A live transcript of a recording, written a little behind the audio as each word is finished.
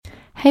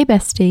Hey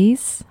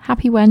besties,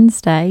 happy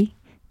Wednesday.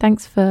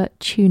 Thanks for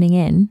tuning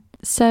in.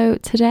 So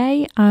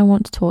today I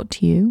want to talk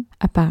to you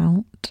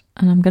about,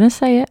 and I'm going to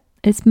say it,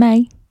 it's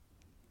May.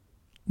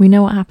 We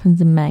know what happens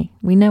in May.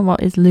 We know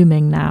what is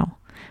looming now.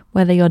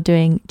 Whether you're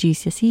doing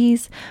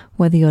GCSEs,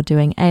 whether you're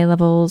doing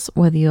A-levels,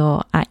 whether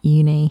you're at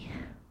uni,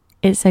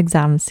 it's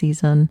exam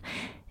season.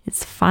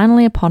 It's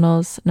finally upon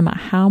us, no matter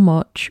how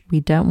much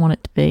we don't want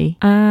it to be.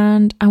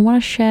 And I want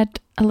to shed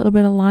a little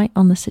bit of light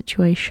on the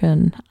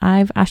situation.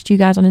 I've asked you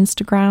guys on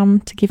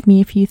Instagram to give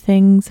me a few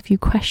things, a few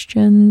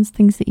questions,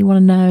 things that you want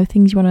to know,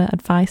 things you want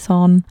advice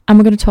on, and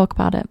we're going to talk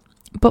about it.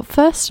 But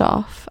first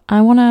off,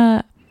 I want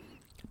to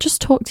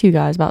just talk to you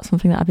guys about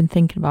something that I've been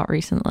thinking about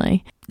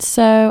recently.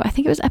 So I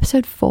think it was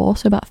episode 4,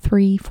 so about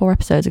 3-4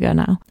 episodes ago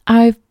now.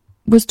 I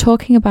was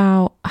talking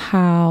about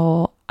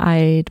how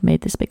I'd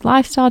made this big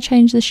lifestyle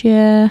change this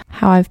year,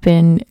 how I've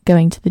been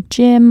going to the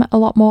gym a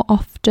lot more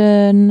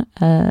often,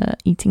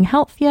 eating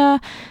healthier,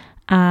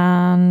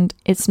 and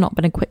it's not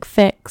been a quick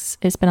fix.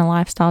 It's been a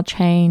lifestyle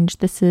change.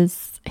 This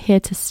is here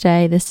to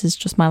stay. This is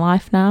just my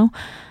life now.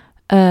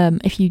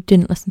 If you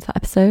didn't listen to that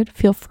episode,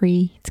 feel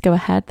free to go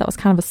ahead. That was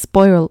kind of a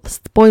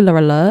spoiler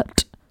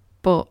alert,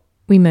 but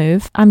we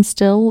move. I'm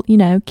still,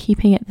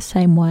 keeping it the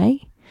same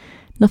way.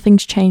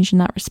 Nothing's changed in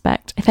that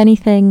respect. If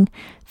anything,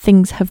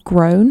 things have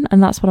grown,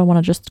 and that's what I want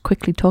to just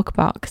quickly talk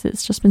about because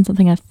it's just been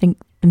something I've been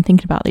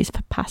thinking about these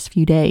past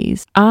few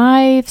days.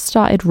 I've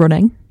started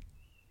running,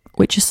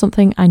 which is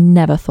something I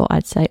never thought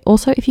I'd say.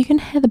 Also, if you can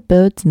hear the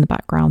birds in the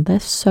background, they're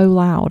so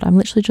loud. I'm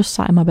literally just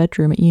sat in my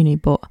bedroom at uni,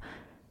 but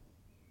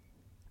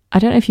I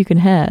don't know if you can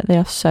hear. They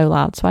are so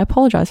loud, so I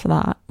apologise for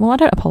that. Well, I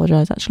don't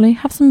apologise, actually.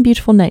 Have some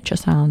beautiful nature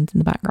sounds in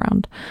the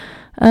background.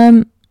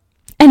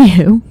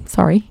 Anywho,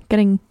 sorry,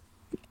 getting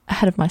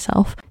ahead of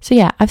myself. So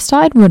yeah, I've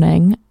started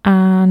running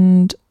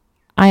and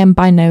I am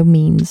by no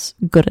means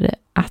good at it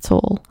at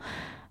all.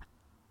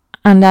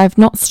 And I've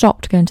not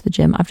stopped going to the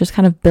gym. I've just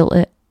kind of built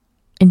it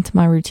into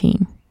my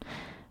routine.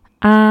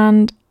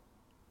 And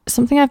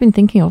something I've been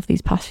thinking of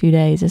these past few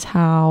days is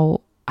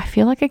how I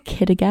feel like a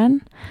kid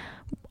again.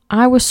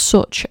 I was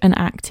such an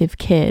active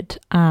kid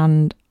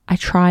and I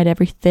tried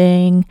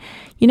everything.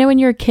 When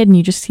you're a kid and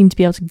you just seem to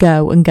be able to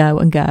go and go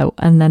and go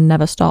and then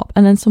never stop.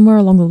 And then somewhere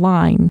along the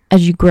line,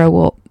 as you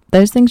grow up,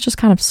 those things just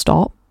kind of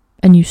stop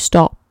and you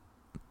stop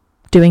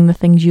doing the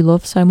things you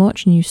love so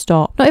much and you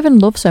stop, not even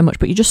love so much,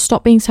 but you just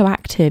stop being so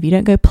active. You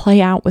don't go play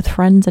out with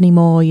friends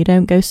anymore. You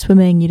don't go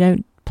swimming. You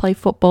don't play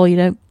football. You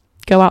don't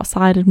go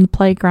outside in the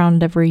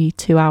playground every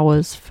 2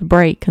 hours for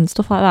break and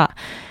stuff like that.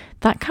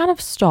 That kind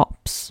of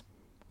stops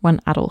when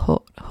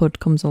adulthood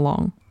comes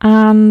along.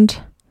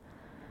 And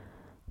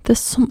there's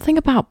something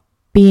about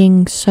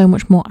being so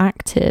much more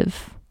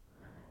active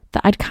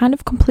that I'd kind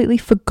of completely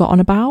forgotten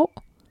about.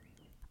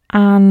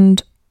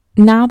 And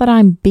now that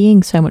I'm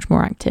being so much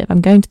more active,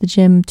 I'm going to the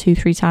gym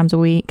 2-3 times a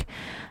week,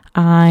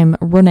 I'm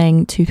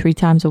running 2-3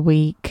 times a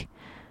week,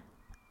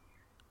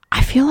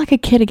 I feel like a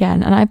kid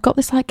again. And I've got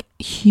this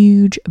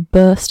huge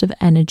burst of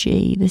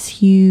energy, this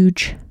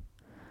huge,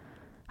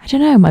 I don't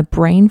know, my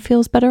brain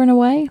feels better in a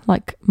way.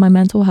 My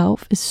mental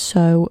health is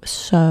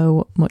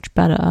so much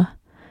better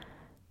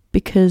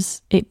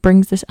because it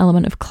brings this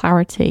element of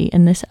clarity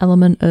and this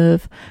element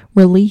of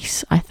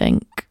release, I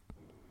think.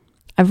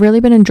 I've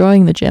really been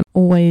enjoying the gym,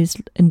 always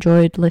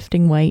enjoyed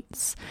lifting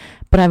weights,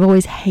 but I've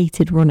always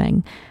hated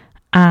running.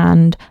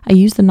 And I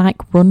use the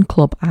Nike Run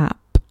Club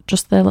app,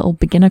 just their little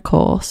beginner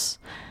course,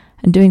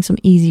 and doing some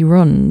easy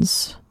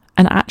runs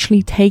and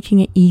actually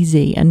taking it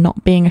easy and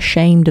not being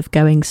ashamed of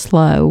going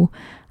slow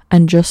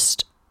and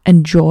just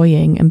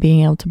enjoying and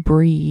being able to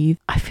breathe.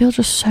 I feel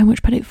just so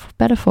much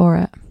better for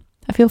it.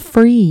 I feel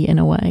free in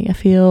a way. I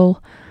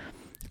feel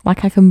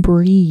like I can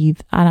breathe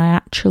and I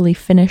actually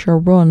finish a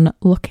run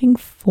looking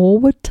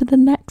forward to the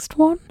next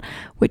one,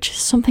 which is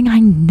something I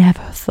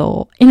never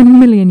thought in a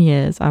million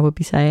years I would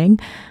be saying.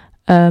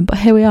 But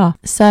here we are.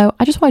 So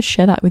I just wanted to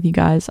share that with you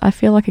guys. I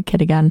feel like a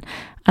kid again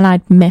and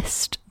I'd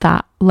missed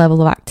that level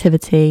of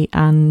activity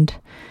and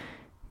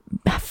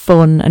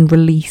fun and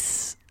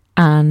release.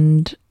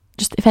 And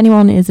just if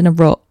anyone is in a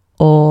rut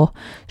or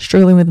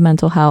struggling with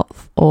mental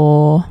health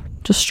or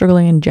just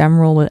struggling in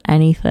general with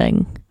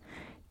anything,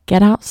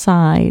 get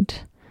outside.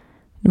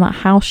 No matter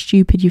how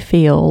stupid you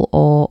feel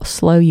or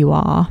slow you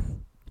are,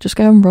 just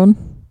go and run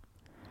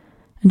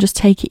and just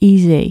take it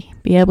easy.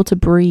 Be able to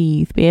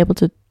breathe, be able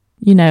to,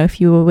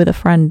 if you were with a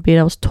friend, be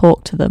able to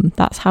talk to them.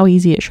 That's how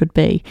easy it should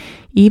be.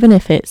 Even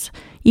if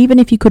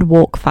you could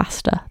walk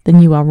faster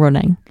than you are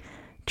running,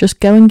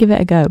 just go and give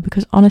it a go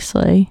because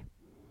honestly,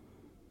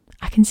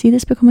 I can see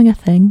this becoming a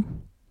thing.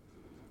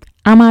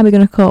 Am I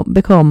going to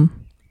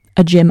become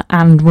a gym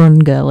and run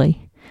girly?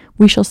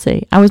 We shall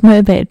see. I was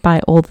motivated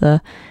by all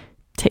the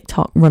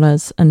TikTok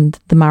runners and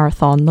the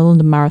marathon. The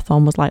London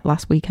Marathon was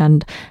last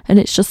weekend. And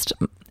it's just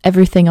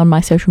everything on my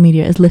social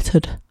media is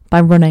littered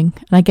by running.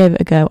 And I gave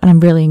it a go and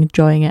I'm really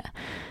enjoying it.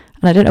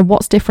 And I don't know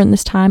what's different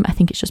this time. I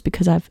think it's just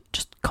because I've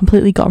just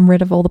completely gotten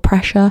rid of all the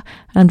pressure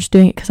and I'm just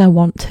doing it because I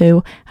want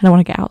to. And I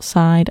want to get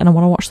outside and I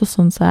want to watch the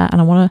sunset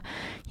and I want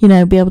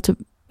to, be able to,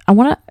 I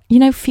want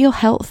to, feel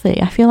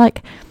healthy. I feel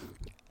like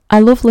I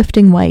love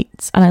lifting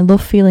weights and I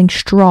love feeling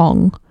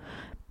strong,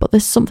 but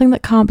there's something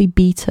that can't be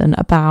beaten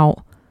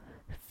about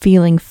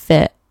feeling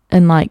fit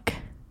and like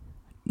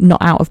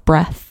not out of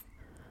breath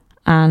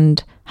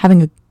and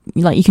having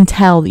you can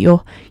tell that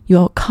your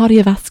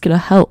cardiovascular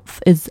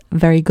health is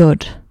very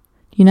good,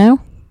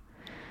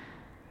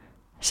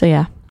 So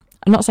yeah,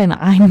 I'm not saying that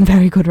I'm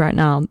very good right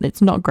now.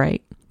 It's not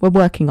great. We're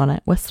working on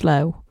it. We're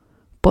slow.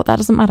 But that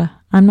doesn't matter.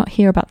 I'm not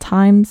here about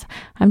times.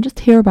 I'm just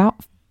here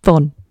about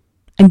fun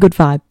and good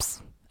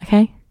vibes.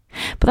 Okay?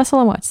 But that's all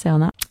I wanted to say on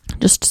that.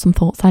 Just some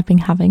thoughts I've been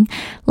having.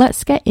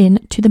 Let's get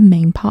into the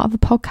main part of the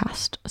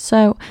podcast.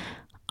 So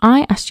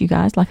I asked you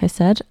guys, like I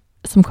said,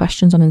 some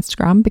questions on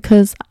Instagram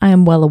because I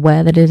am well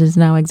aware that it is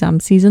now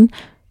exam season.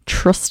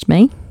 Trust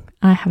me,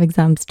 I have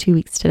exams 2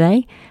 weeks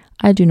today.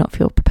 I do not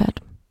feel prepared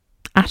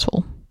at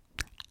all.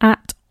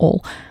 At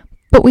all.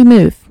 But we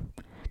move.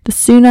 The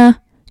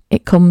sooner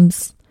it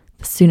comes,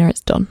 the sooner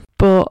it's done.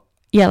 But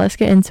yeah, let's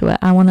get into it.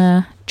 I want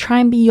to try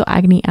and be your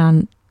agony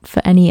aunt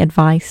for any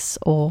advice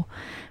or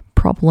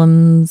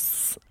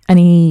problems,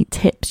 any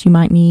tips you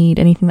might need,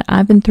 anything that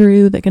I've been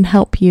through that can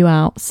help you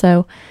out.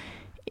 So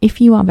if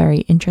you are very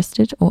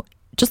interested or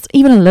just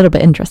even a little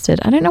bit interested,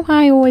 I don't know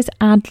why I always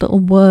add little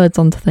words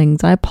onto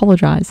things. I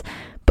apologise.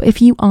 But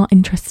if you are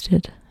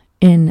interested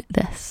in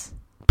this,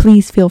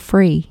 please feel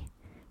free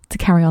to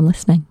carry on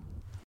listening.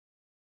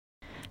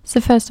 So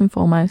first and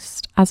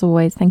foremost, as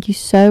always, thank you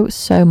so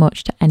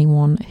much to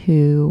anyone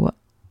who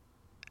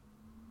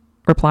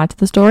replied to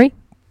the story.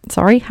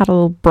 Sorry, had a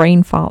little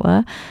brain fart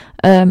there.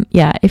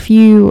 If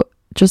you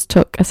just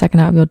took a second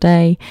out of your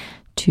day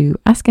to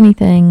ask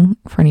anything,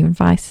 for any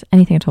advice,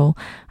 anything at all,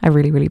 I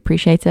really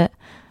appreciate it.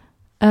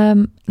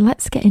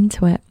 Let's get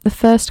into it. The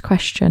first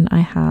question I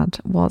had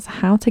was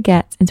how to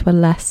get into a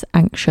less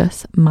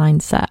anxious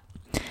mindset.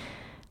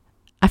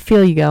 I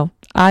feel you, girl.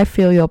 I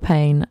feel your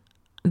pain.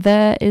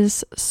 There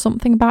is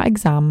something about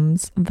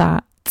exams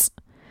that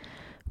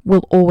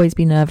will always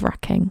be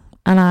nerve-wracking.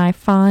 And I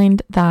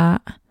find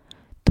that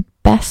the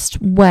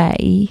best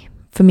way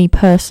for me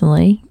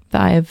personally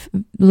that I have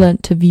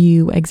learnt to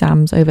view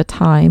exams over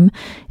time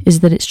is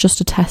that it's just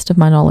a test of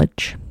my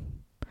knowledge.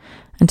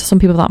 And to some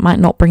people that might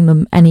not bring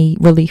them any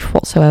relief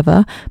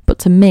whatsoever, but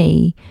to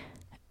me,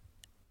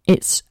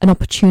 it's an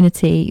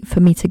opportunity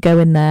for me to go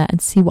in there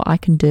and see what I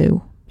can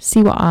do,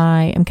 see what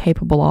I am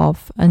capable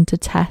of, and to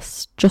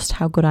test just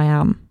how good I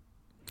am.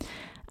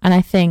 And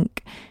I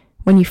think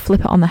when you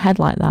flip it on the head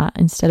like that,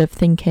 instead of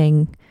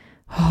thinking,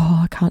 oh,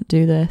 I can't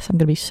do this, I'm going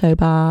to be so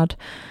bad,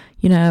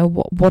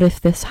 what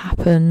if this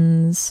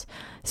happens?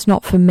 It's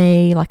not for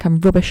me, like I'm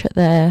rubbish at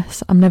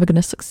this, I'm never going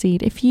to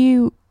succeed. If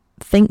you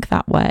think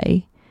that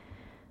way,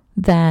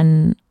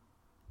 then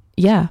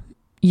yeah,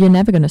 you're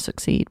never going to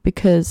succeed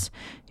because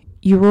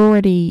you're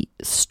already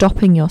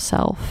stopping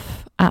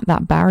yourself at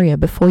that barrier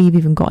before you've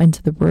even got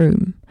into the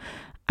room.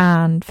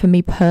 And for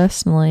me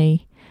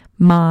personally,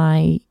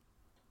 my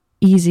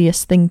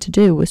easiest thing to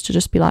do was to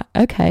just be like,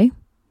 okay,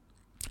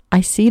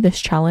 I see this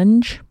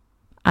challenge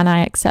and I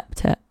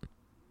accept it.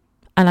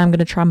 And I'm going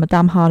to try my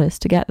damn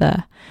hardest to get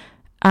there.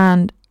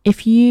 And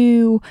if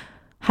you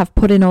have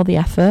put in all the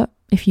effort,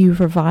 if you've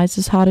revised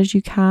as hard as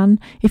you can,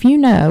 if you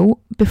know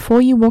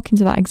before you walk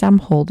into that exam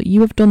hall that you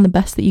have done the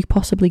best that you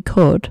possibly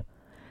could,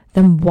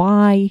 then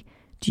why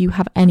do you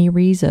have any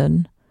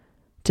reason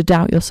to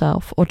doubt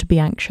yourself or to be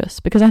anxious?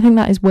 Because I think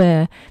that is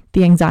where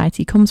the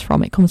anxiety comes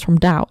from. It comes from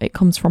doubt. It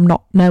comes from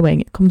not knowing.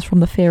 It comes from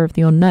the fear of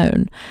the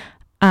unknown.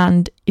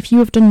 And if you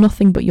have done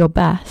nothing but your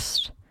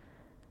best,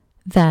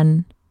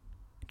 then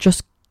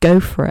just go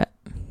for it.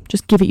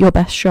 Just give it your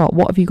best shot.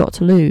 What have you got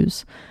to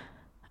lose?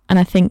 And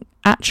I think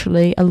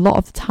actually a lot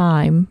of the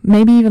time,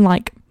 maybe even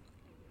like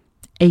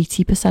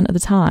 80% of the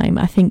time,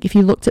 I think if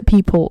you looked at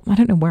people, I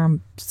don't know where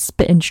I'm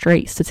spitting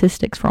straight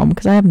statistics from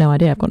because I have no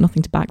idea. I've got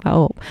nothing to back that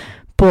up.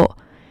 But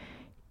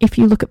if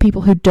you look at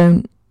people who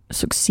don't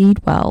succeed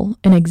well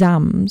in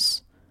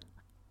exams,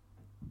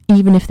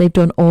 even if they've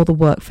done all the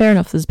work, fair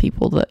enough, there's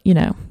people that,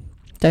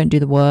 don't do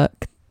the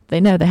work. They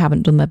know they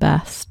haven't done their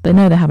best. They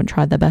know they haven't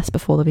tried their best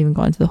before they've even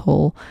got into the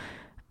hall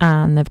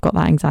and they've got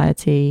that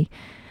anxiety.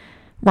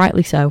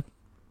 Rightly so.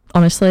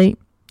 Honestly,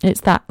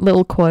 it's that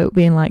little quote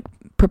being like,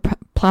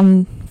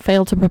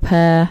 fail to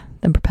prepare,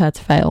 then prepare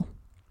to fail.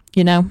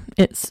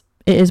 It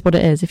is what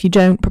it is. If you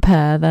don't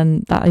prepare,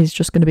 then that is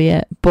just going to be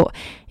it. But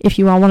if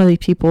you are one of these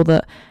people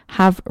that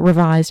have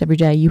revised every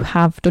day, you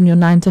have done your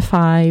 9 to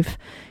 5,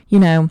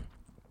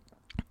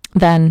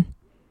 then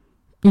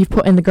you've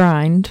put in the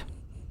grind,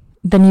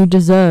 then you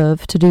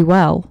deserve to do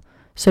well.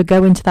 So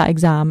go into that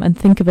exam and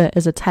think of it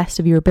as a test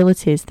of your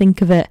abilities.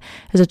 Think of it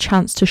as a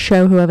chance to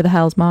show whoever the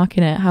hell's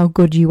marking it how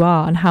good you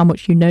are and how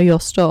much you know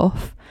your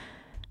stuff.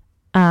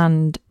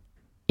 And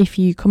if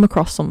you come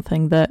across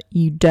something that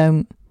you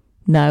don't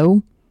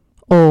know,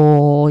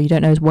 or you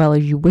don't know as well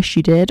as you wish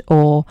you did,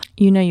 or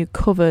you're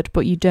covered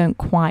but you don't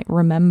quite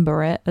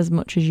remember it as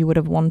much as you would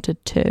have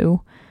wanted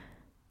to,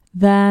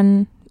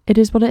 then it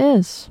is what it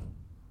is.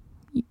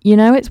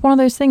 It's one of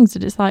those things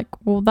that it's like,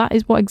 well, that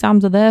is what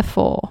exams are there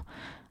for.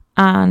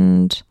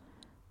 And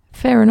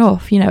fair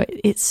enough,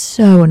 it's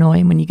so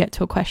annoying when you get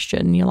to a question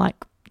and you're like,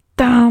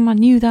 damn, I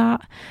knew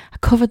that. I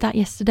covered that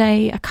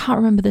yesterday. I can't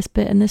remember this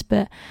bit and this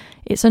bit.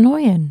 It's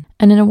annoying.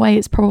 And in a way,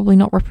 it's probably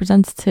not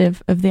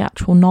representative of the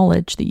actual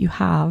knowledge that you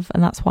have.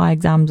 And that's why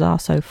exams are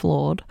so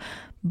flawed.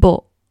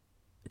 But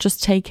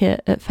just take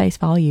it at face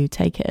value.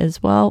 Take it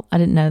as, well, I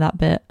didn't know that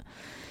bit.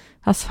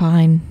 That's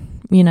fine.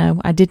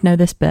 I did know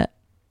this bit.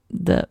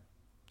 That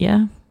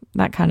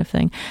kind of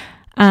thing.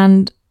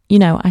 And,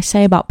 I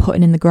say about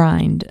putting in the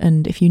grind.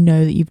 And if you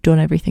know that you've done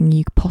everything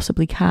you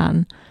possibly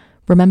can,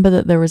 remember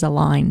that there is a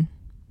line.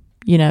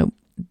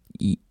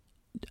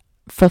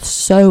 For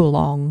so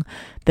long,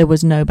 there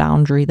was no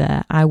boundary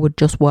there. I would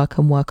just work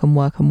and work and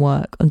work and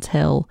work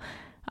until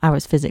I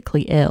was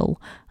physically ill.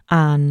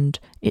 And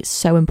it's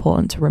so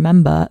important to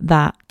remember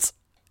that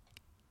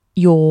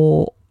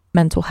your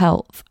mental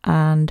health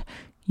and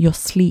your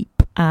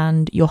sleep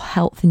and your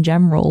health in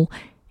general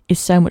is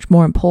so much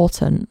more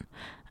important.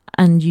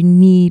 And you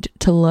need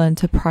to learn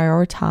to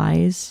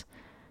prioritize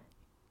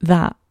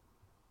that.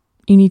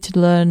 You need to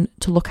learn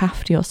to look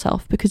after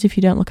yourself, because if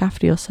you don't look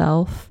after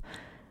yourself,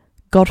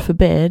 God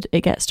forbid,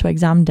 it gets to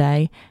exam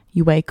day,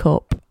 you wake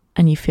up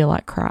and you feel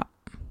like crap.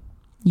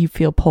 You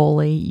feel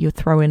poorly, you're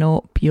throwing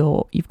up,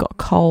 you've got a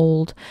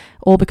cold,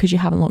 all because you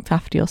haven't looked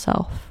after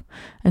yourself.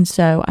 And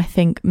so I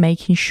think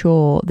making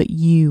sure that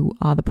you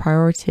are the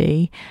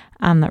priority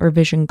and that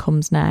revision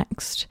comes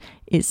next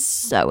is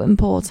so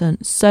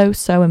important, so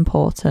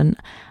important.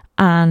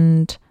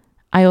 And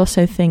I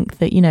also think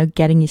that,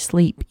 getting your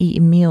sleep,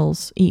 eating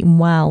meals, eating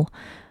well,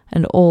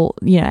 and all,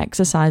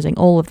 exercising,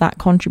 all of that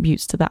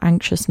contributes to that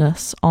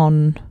anxiousness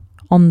on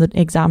the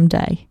exam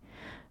day.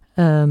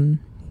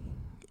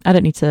 I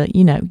don't need to,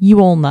 you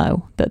all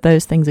know that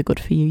those things are good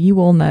for you. You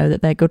all know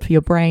that they're good for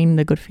your brain,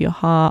 they're good for your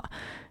heart,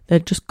 they're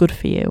just good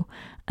for you.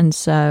 And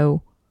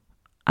so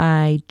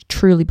I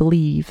truly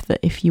believe that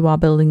if you are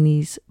building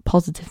these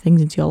positive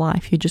things into your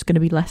life, you're just going to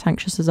be less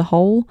anxious as a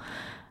whole.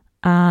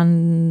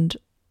 And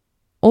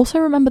also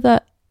remember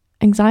that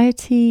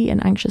anxiety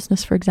and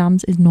anxiousness for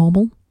exams is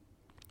normal.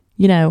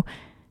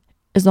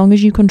 As long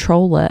as you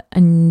control it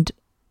and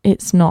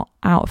it's not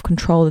out of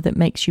control that it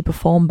makes you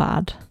perform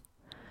bad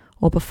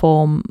or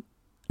perform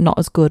not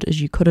as good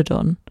as you could have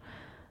done,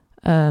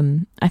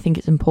 I think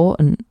it's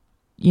important,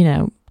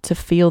 to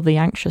feel the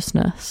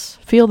anxiousness,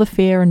 feel the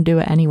fear and do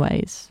it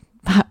anyways.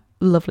 That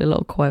lovely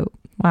little quote.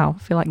 Wow, I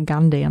feel like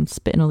Gandhi. I'm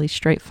spitting all these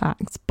straight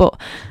facts. But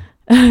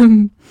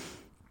it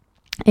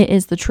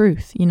is the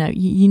truth. You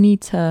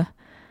need to,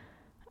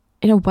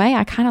 in a way,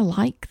 I kind of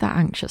like that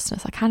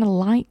anxiousness. I kind of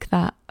like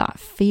that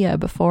fear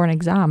before an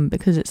exam,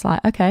 because it's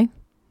like, okay,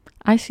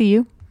 I see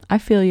you. I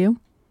feel you.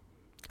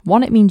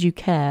 One, it means you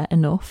care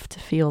enough to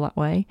feel that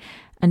way.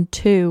 And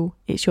two,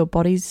 it's your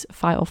body's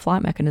fight or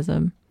flight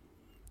mechanism.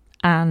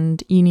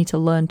 And you need to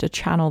learn to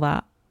channel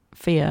that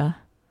fear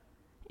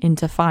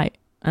into fight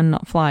and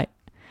not flight.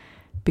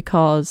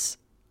 Because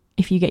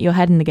if you get your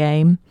head in the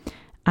game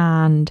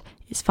and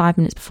it's 5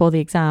 minutes before the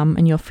exam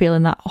and you're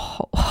feeling that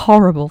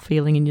horrible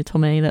feeling in your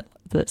tummy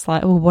that's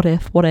like, oh, what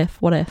if?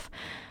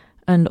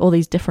 And all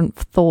these different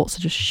thoughts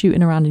are just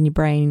shooting around in your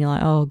brain and you're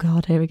like, oh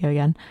God, here we go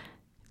again.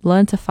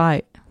 Learn to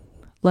fight.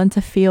 Learn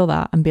to feel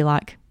that and be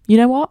like, you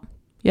know what?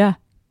 Yeah,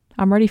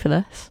 I'm ready for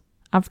this.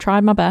 I've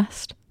tried my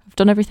best. I've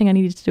done everything I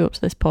needed to do up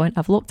to this point.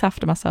 I've looked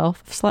after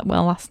myself. I've slept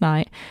well last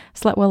night.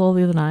 Slept well all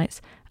the other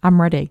nights.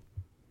 I'm ready.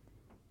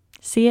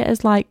 See it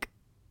as like,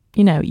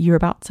 you're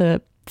about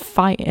to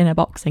fight in a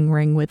boxing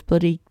ring with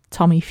bloody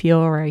Tommy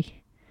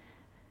Fury,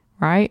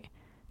 right?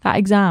 That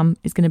exam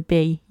is going to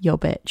be your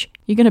bitch.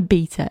 You're going to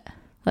beat it.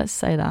 Let's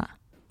say that.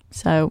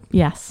 So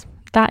yes,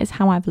 that is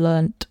how I've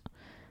learnt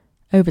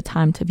over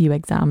time to view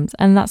exams.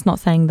 And that's not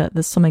saying that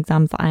there's some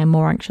exams that I am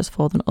more anxious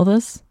for than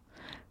others.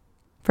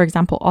 For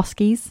example,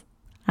 OSCEs.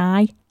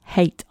 I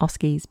hate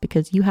OSCEs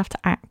because you have to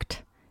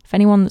act. If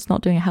anyone that's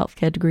not doing a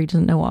healthcare degree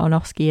doesn't know what an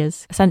OSCE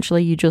is,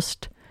 essentially you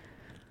just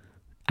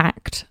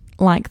act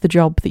like the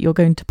job that you're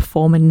going to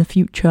perform in the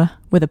future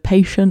with a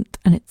patient,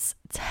 and it's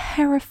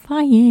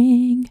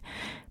terrifying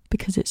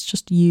because it's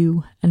just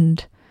you,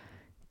 and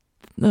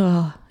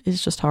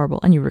it's just horrible,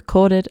 and you're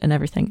recorded and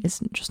everything.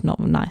 It's just not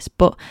nice.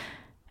 But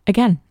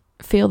again,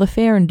 feel the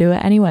fear and do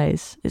it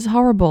anyways. It's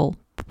horrible,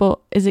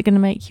 but is it going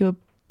to make you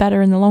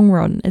better in the long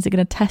run? Is it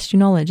going to test your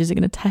knowledge? Is it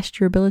going to test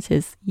your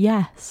abilities?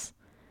 Yes.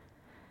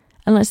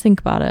 And let's think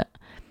about it.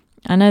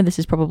 I know this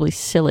is probably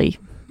silly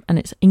and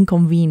it's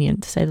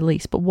inconvenient to say the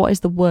least, but what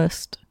is the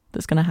worst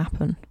that's going to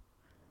happen?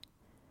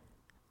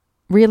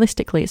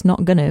 Realistically, it's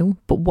not going to,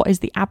 but what is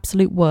the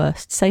absolute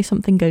worst? Say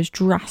something goes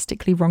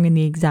drastically wrong in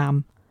the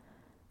exam.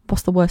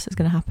 What's the worst that's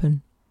going to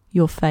happen?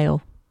 You'll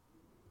fail.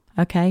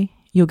 Okay?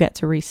 You'll get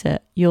to resit.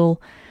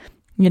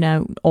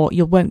 Or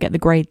you won't get the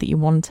grade that you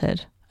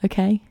wanted.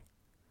 Okay?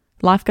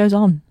 Life goes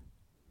on.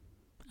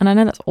 And I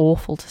know that's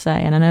awful to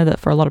say, and I know that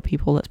for a lot of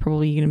people that's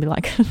probably going to be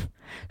like,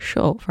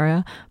 shut up,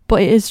 Freya.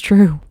 But it is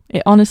true.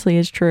 It honestly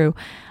is true.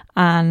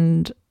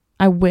 And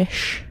I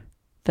wish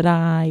that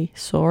I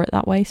saw it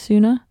that way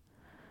sooner.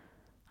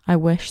 I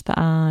wish that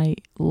I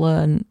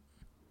learned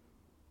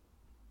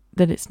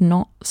that it's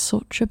not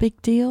such a big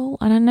deal.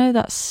 And I know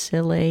that's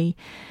silly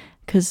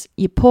because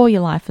you pour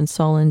your life and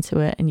soul into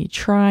it and you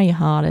try your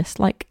hardest.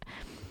 Like,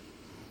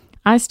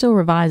 I still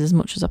revise as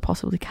much as I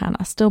possibly can.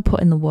 I still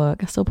put in the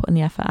work. I still put in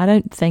the effort. I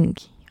don't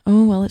think,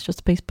 oh, well, it's just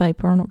a piece of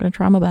paper. I'm not going to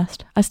try my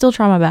best. I still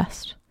try my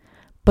best.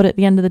 But at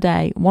the end of the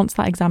day, once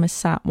that exam is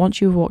sat,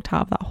 once you've walked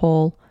out of that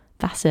hall,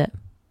 that's it.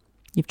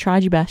 You've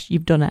tried your best.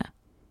 You've done it.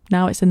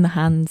 Now it's in the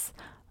hands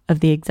of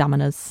the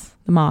examiners,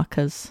 the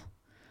markers.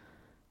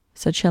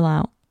 So chill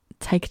out.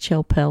 Take a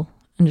chill pill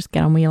and just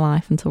get on with your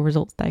life until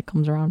results day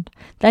comes around.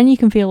 Then you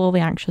can feel all the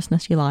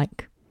anxiousness you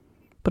like.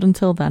 But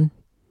until then,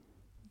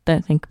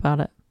 don't think about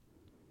it.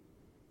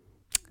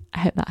 I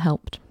hope that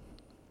helped.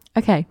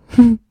 Okay,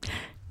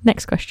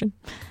 next question.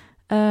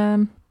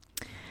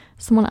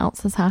 Someone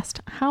else has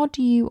asked, how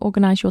do you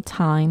organise your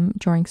time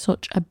during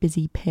such a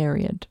busy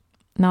period?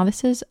 Now,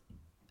 this is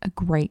a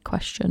great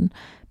question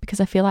because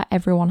I feel like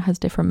everyone has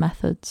different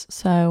methods.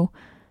 So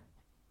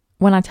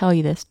when I tell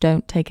you this,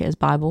 don't take it as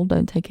Bible.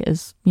 Don't take it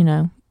as,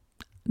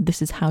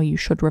 this is how you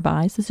should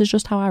revise. This is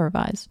just how I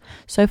revise.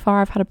 So far,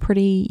 I've had a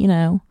pretty,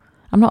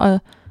 I'm not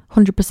a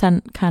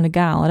 100% kind of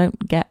gal. I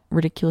don't get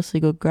ridiculously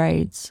good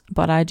grades,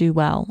 but I do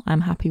well.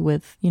 I'm happy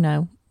with,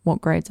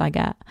 what grades I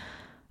get.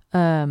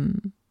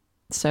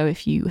 So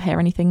if you hear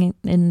anything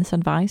in this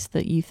advice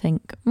that you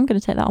think, I'm going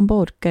to take that on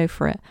board, go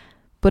for it.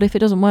 But if it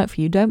doesn't work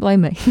for you, don't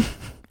blame me.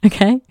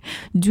 Okay?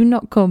 Do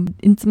not come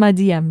into my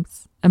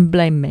DMs and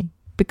blame me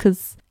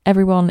because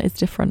everyone is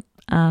different.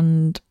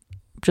 And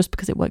just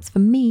because it works for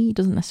me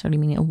doesn't necessarily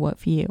mean it'll work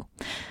for you.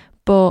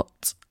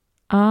 But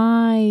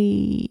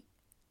I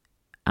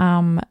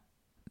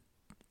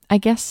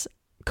guess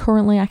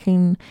currently I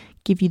can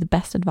give you the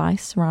best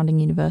advice surrounding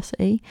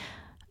university.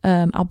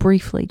 I'll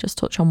briefly just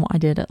touch on what I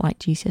did at like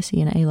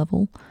GCSE and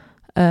A-level.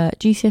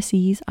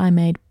 GCSEs, I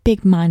made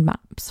big mind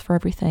maps for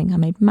everything. I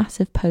made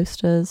massive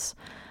posters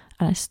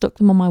and I stuck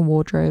them on my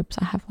wardrobes.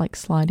 I have like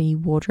slidey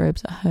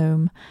wardrobes at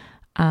home,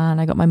 and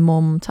I got my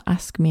mum to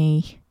ask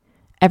me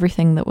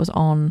everything that was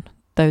on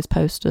those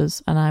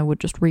posters, and I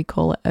would just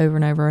recall it over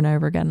and over and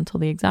over again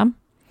until the exam.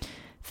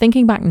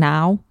 Thinking back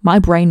now, my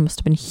brain must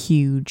have been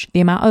huge.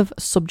 The amount of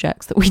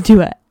subjects that we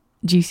do at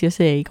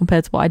GCSE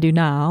compared to what I do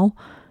now,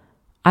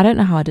 I don't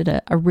know how I did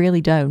it. I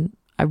really don't.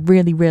 I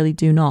really, really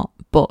do not.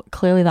 But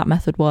clearly that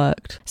method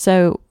worked.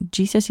 So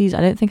GCSEs, I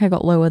don't think I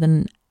got lower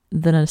than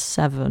a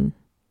 7,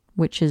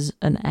 which is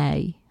an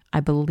A, I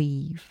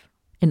believe,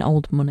 in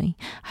old money.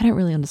 I don't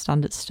really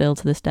understand it still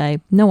to this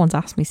day. No one's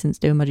asked me since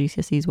doing my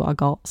GCSEs what I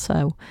got.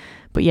 So,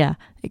 but yeah,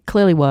 it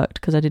clearly worked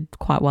because I did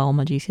quite well on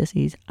my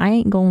GCSEs. I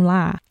ain't gonna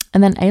lie.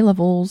 And then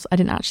A-levels, I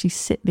didn't actually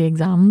sit the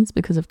exams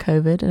because of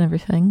COVID and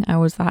everything. I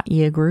was that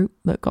year group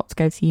that got to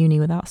go to uni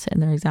without sitting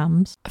their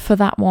exams. For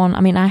that one, I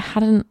mean,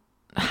 had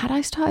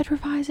I started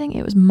revising?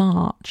 It was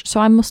March, so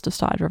I must have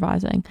started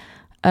revising.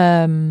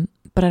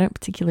 But I don't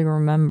particularly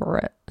remember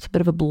it. It's a bit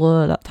of a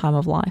blur, that time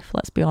of life,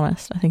 let's be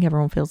honest. I think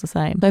everyone feels the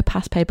same. So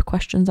past paper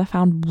questions I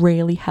found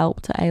really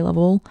helped at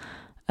A-level.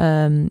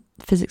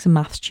 Physics and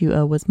maths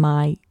tutor was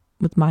my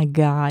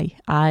guy.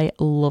 I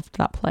loved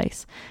that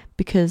place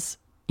because,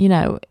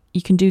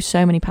 you can do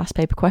so many past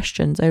paper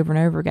questions over and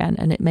over again,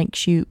 and it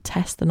makes you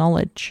test the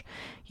knowledge.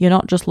 You're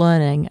not just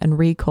learning and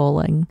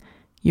recalling,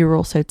 you're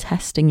also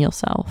testing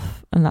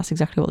yourself, and that's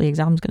exactly what the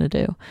exam's going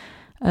to do.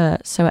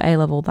 So at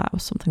A-level, that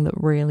was something that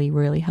really,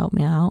 really helped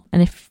me out.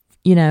 And if,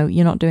 you're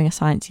not doing a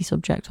sciencey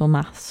subject or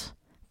maths,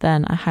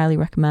 then I highly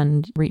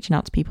recommend reaching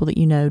out to people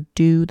that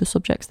do the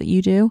subjects that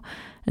you do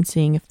and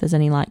seeing if there's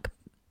any like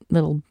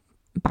little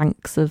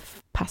banks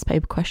of past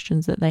paper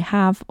questions that they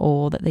have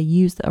or that they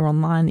use that are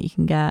online that you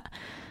can get.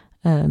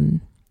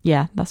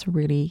 That's a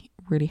really,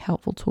 really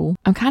helpful tool.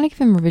 I'm kind of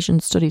giving revision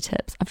study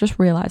tips. I've just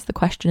realised the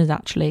question is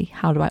actually,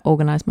 how do I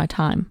organise my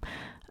time?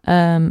 So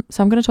I'm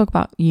going to talk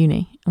about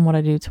uni and what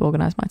I do to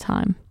organise my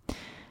time.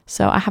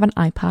 So I have an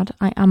iPad.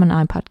 I am an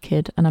iPad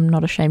kid and I'm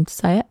not ashamed to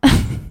say it.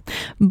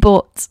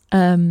 But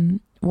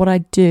what I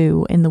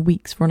do in the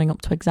weeks running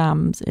up to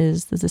exams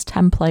is there's this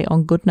template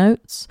on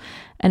GoodNotes,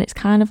 and it's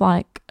kind of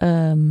like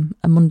a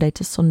Monday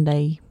to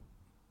Sunday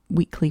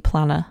weekly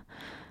planner.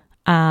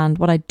 And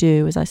what I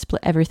do is I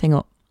split everything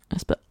up. I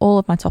split all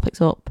of my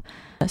topics up.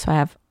 So I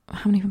have,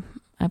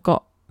 I've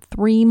got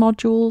 3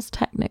 modules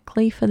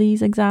technically for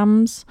these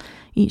exams.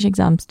 Each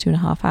exam's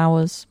 2.5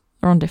 hours.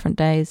 They're on different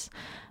days.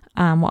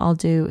 And what I'll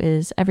do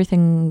is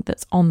everything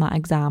that's on that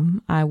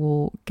exam, I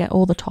will get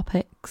all the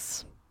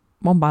topics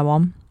one by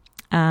one,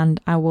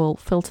 and I will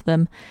filter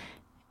them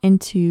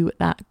into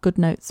that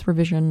GoodNotes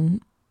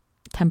revision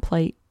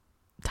template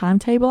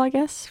timetable, I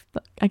guess.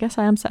 I guess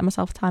I am setting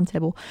myself a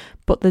timetable,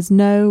 but there's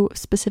no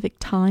specific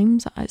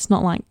times. It's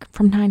not like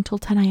from 9 till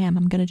 10 a.m.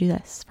 I'm going to do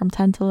this. From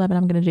 10 till 11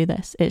 I'm going to do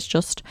this. It's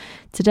just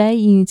today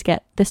you need to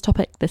get this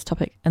topic,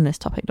 and this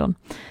topic done.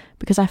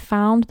 Because I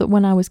found that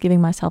when I was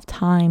giving myself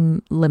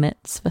time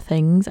limits for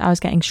things, I was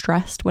getting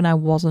stressed when I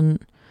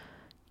wasn't,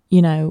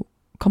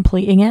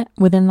 completing it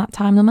within that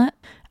time limit.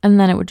 And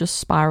then it would just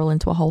spiral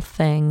into a whole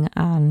thing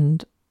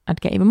and I'd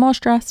get even more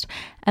stressed.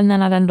 And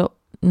then I'd end up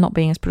not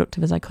being as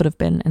productive as I could have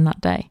been in that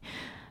day.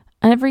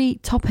 And every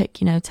topic,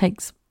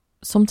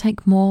 some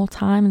take more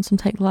time and some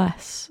take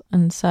less.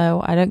 And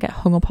so I don't get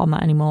hung up on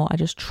that anymore. I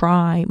just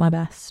try my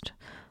best,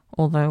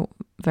 although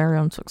very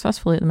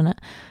unsuccessfully at the minute.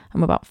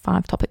 I'm about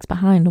 5 topics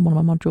behind on one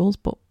of my modules,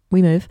 but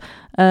we move.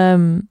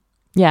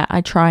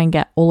 I try and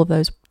get all of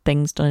those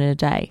things done in a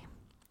day.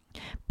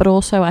 But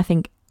also I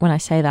think when I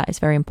say that, it's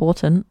very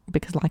important,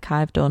 because like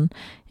I've done,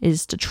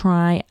 is to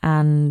try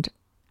and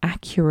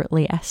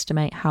accurately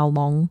estimate how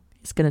long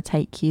it's going to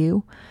take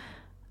you,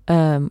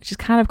 which is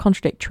kind of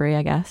contradictory,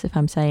 I guess, if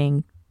I'm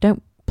saying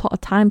don't plot a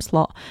time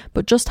slot,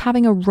 but just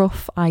having a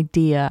rough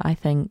idea, I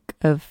think,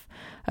 of,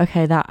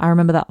 okay, that I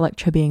remember that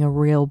lecture being a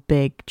real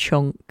big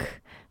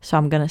chunk, so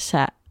I'm going to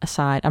set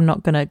aside, I'm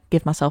not going to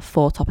give myself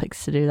 4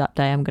 topics to do that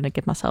day, I'm going to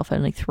give myself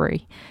only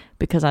 3,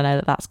 because I know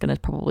that that's going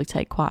to probably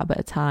take quite a bit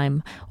of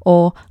time.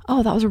 Or,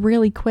 oh, that was a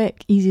really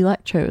quick, easy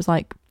lecture, it was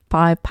like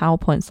 5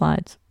 PowerPoint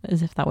slides,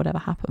 as if that would ever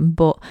happen,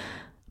 but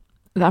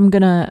I'm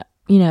going to,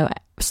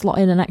 slot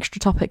in an extra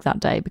topic that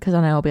day because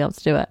I know I'll be able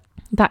to do it,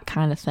 that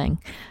kind of thing.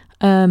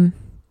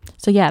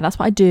 So yeah, that's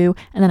what I do,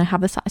 and then I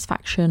have the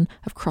satisfaction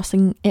of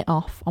crossing it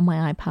off on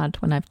my iPad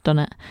when I've done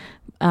it.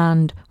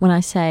 And when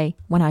I say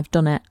when I've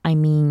done it, I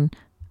mean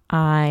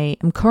I'm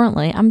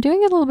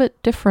doing it a little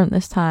bit different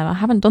this time. I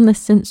haven't done this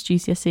since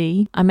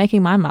GCSE. I'm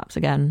making mind maps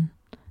again,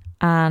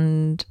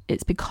 and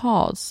it's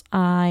because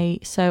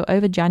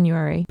over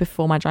January,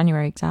 before my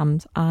January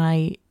exams,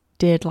 I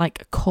did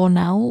like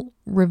Cornell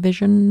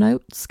revision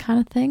notes kind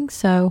of thing.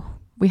 So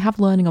we have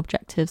learning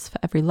objectives for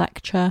every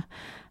lecture.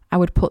 I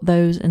would put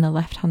those in the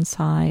left-hand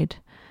side.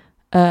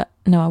 No,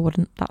 I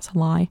wouldn't. That's a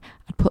lie.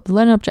 I'd put the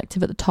learning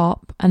objective at the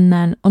top, and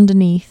then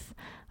underneath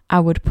I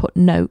would put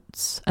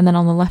notes. And then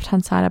on the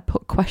left-hand side, I'd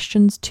put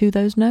questions to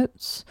those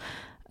notes.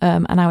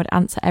 And I would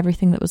answer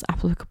everything that was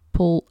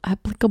applicable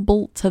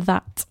to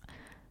that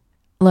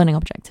learning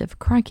objective.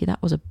 Crikey,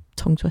 that was a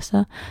tongue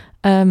twister.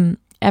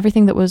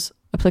 Everything that was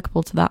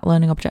applicable to that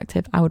learning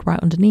objective, I would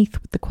write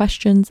underneath with the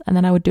questions, and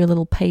then I would do a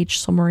little page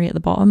summary at the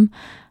bottom,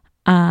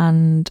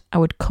 and I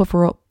would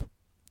cover up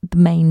the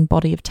main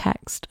body of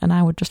text, and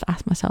I would just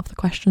ask myself the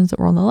questions that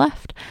were on the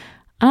left.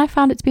 And I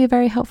found it to be a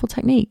very helpful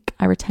technique.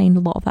 I retained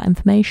a lot of that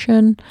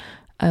information.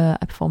 I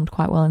performed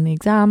quite well in the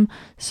exam,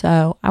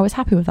 so I was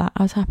happy with that.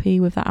 I was happy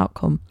with that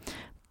outcome.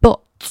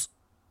 But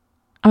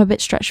I'm a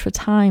bit stretched for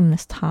time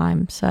this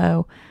time,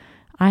 so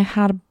I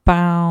had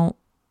about,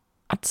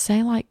 I'd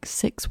say like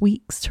 6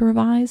 weeks to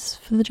revise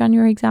for the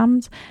January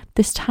exams.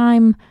 This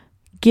time,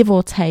 give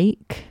or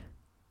take,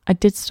 I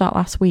did start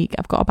last week.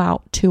 I've got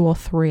about 2 or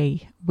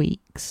 3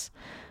 weeks.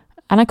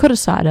 And I could have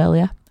started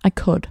earlier. I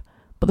could.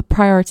 But the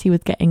priority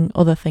was getting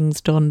other things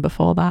done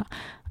before that.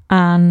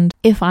 And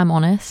if I'm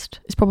honest,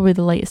 it's probably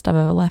the latest I've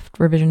ever left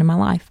revision in my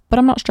life. But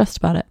I'm not stressed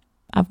about it.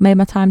 I've made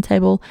my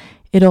timetable.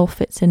 It all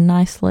fits in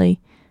nicely.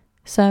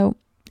 So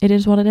it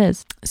is what it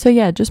is. So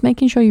yeah, just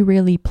making sure you're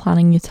really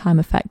planning your time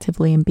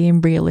effectively and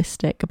being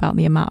realistic about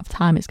the amount of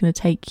time it's going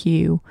to take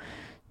you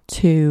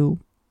to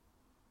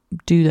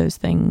do those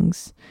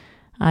things.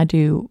 I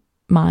do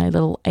my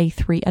little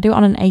A3, I do it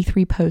on an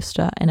A3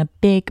 poster in a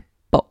big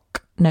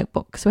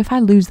notebook. So if I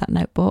lose that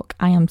notebook,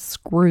 I am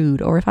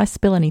screwed. Or if I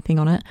spill anything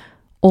on it,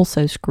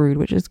 also screwed,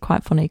 which is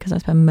quite funny because I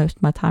spend most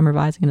of my time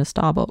revising in a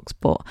Starbucks.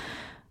 But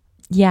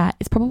yeah,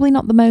 it's probably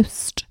not the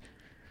most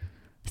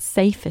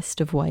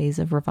safest of ways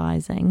of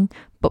revising,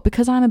 but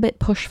because I'm a bit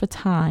pushed for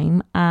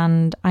time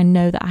and I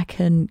know that I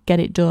can get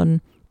it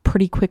done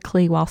pretty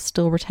quickly while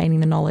still retaining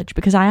the knowledge,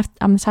 because I'm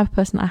the type of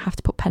person I have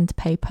to put pen to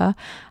paper.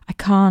 I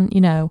can't,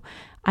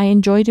 I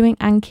enjoy doing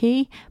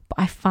Anki, but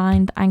I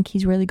find that Anki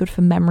is really good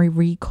for memory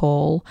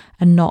recall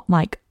and not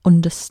like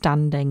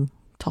understanding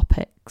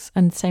topics.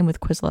 And same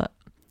with Quizlet.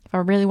 If I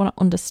really want to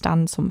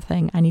understand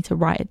something, I need to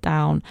write it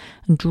down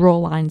and draw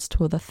lines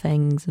to other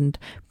things and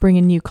bring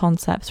in new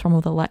concepts from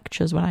other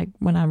lectures when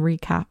I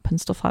recap and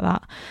stuff like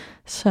that.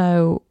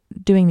 So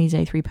doing these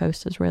A3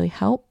 posters really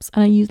helps.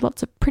 And I use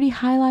lots of pretty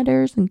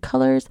highlighters and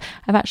colours.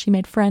 I've actually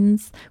made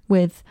friends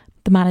with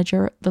the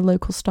manager at the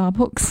local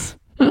Starbucks,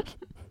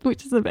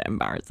 which is a bit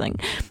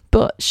embarrassing.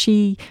 But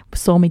she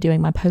saw me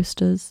doing my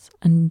posters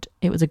and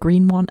it was a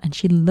green one and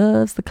she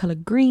loves the colour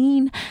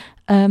green.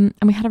 And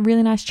we had a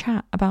really nice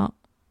chat about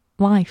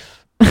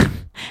life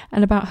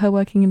and about her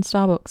working in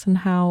Starbucks and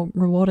how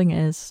rewarding it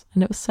is,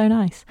 and it was so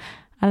nice.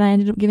 And I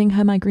ended up giving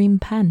her my green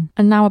pen,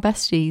 and now we're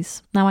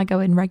besties. Now I go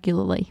in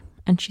regularly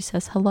and she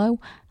says hello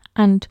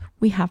and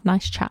we have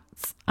nice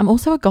chats. I'm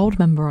also a gold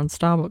member on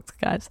Starbucks,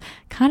 guys.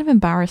 Kind of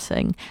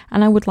embarrassing.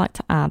 And I would like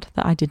to add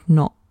that I did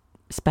not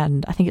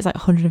spend, I think it's like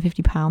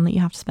 £150 that you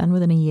have to spend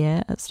within a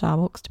year at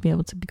Starbucks to be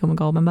able to become a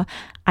gold member.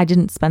 I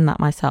didn't spend that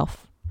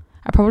myself.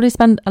 I probably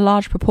spend a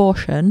large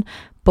proportion,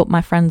 but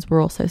my friends were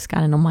also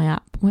scanning on my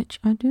app, which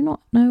I do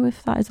not know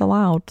if that is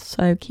allowed.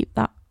 So keep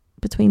that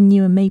between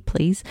you and me,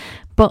 please.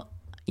 But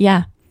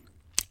yeah,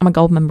 I'm a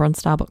gold member on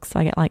Starbucks. So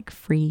I get like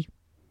free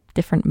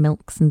different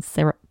milks and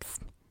syrups.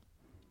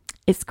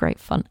 It's great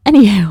fun.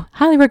 Anywho,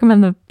 highly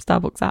recommend the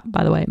Starbucks app,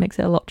 by the way. It makes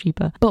it a lot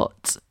cheaper.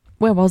 But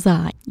where was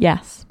I?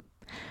 Yes,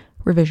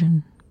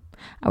 revision.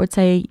 I would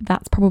say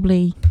that's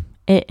probably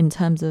it in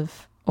terms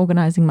of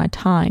organising my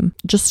time.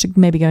 Just to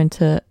maybe go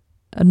into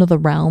another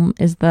realm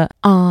is that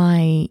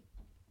I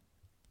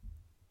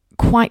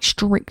quite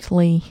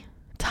strictly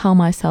tell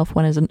myself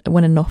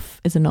when enough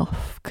is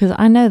enough, because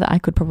I know that I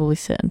could probably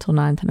sit until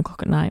 9-10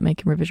 o'clock at night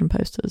making revision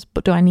posters,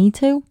 but do I need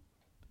to?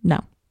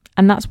 No.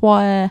 And that's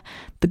why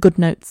the Good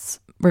Notes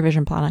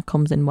revision planner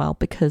comes in well,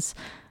 because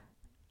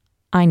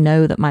I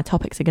know that my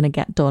topics are going to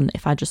get done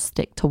if I just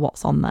stick to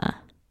what's on there,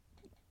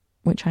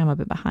 which I am a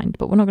bit behind,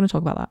 but we're not going to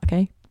talk about that,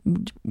 okay?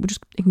 We're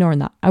just ignoring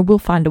that. I will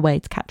find a way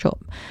to catch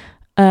up.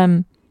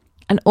 And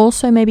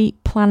also maybe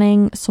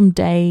planning some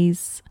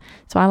days.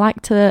 So I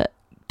like to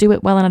do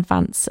it well in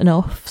advance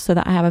enough so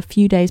that I have a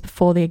few days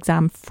before the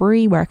exam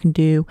free where I can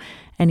do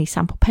any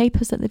sample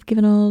papers that they've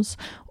given us,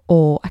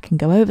 or I can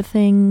go over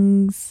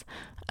things,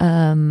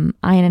 iron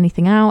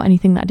anything out,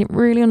 anything that I didn't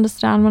really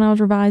understand when I was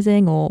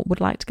revising or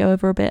would like to go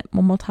over a bit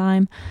one more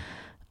time,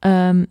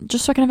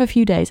 just so I can have a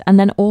few days. And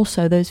then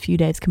also those few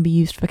days can be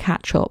used for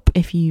catch up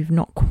if you've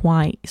not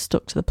quite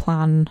stuck to the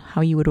plan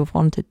how you would have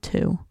wanted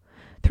to,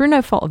 through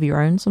no fault of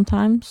your own.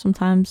 Sometimes,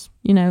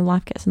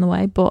 life gets in the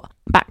way. But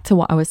back to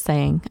what I was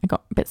saying, I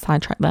got a bit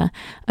sidetracked there.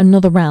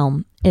 Another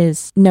realm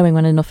is knowing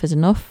when enough is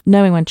enough,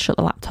 knowing when to shut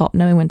the laptop,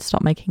 knowing when to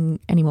stop making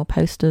any more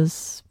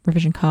posters,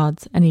 revision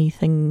cards,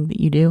 anything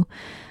that you do,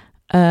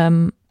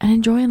 and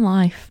enjoying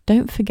life.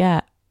 Don't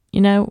forget, I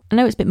know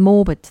it's a bit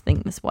morbid to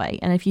think this way,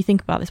 and if you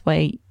think about this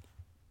way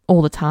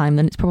all the time,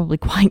 then it's probably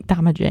quite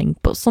damaging,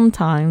 but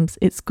sometimes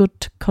it's good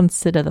to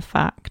consider the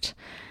fact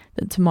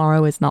that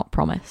tomorrow is not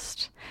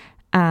promised.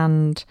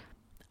 And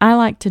I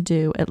like to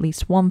do at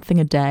least one thing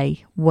a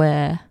day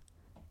where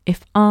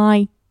if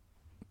I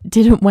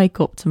didn't wake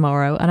up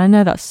tomorrow, and I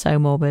know that's so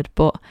morbid,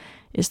 but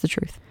it's the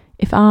truth.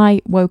 If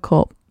I woke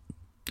up,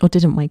 or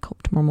didn't wake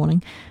up tomorrow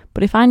morning,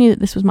 but if I knew that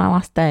this was my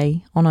last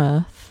day on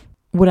earth,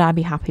 would I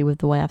be happy with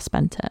the way I've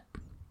spent it?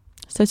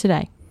 So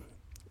today,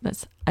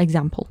 that's an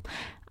example.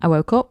 I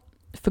woke up,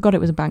 forgot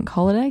it was a bank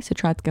holiday, so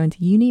tried to go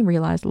into uni,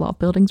 realised a lot of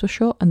buildings were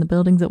shut, and the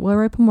buildings that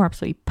were open were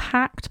absolutely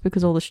packed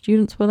because all the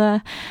students were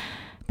there,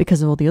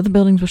 because all the other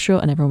buildings were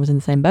shut and everyone was in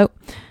the same boat.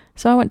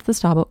 So I went to the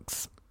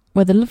Starbucks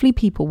where the lovely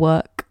people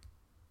work,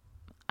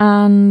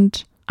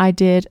 and I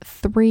did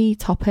 3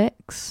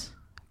 topics,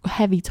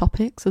 heavy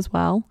topics as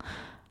well,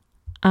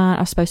 and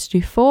I was supposed to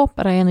do 4,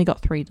 but I only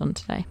got 3 done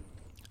today.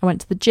 I went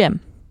to the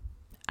gym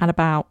at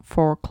about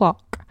 4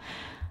 o'clock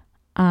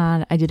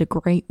and I did a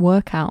great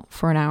workout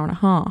for an hour and a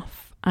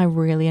half. I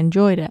really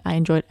enjoyed it. I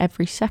enjoyed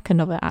every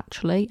second of it,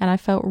 actually, and I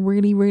felt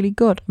really, really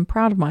good and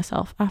proud of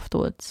myself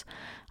afterwards.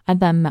 I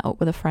then met up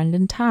with a friend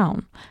in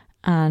town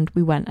and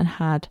we went and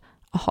had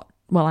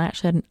I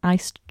actually had an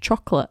iced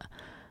chocolate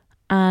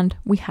and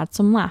we had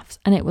some laughs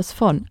and it was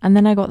fun. And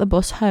then I got the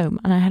bus home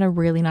and I had a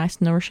really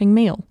nice, nourishing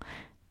meal.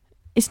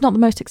 It's not the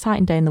most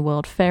exciting day in the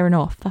world, fair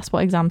enough. That's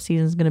what exam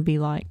season is going to be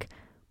like.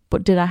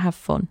 But did I have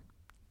fun?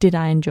 Did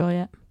I enjoy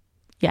it?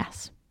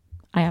 Yes,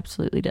 I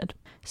absolutely did.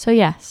 So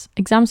yes,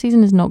 exam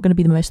season is not going to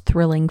be the most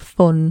thrilling,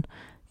 fun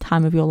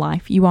time of your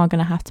life. You are going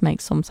to have to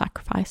make some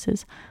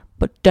sacrifices.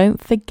 But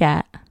don't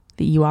forget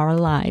that you are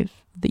alive,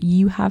 that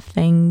you have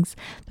things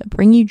that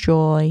bring you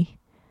joy,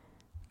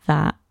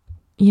 that,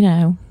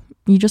 you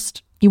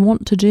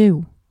want to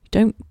do.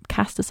 Don't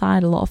cast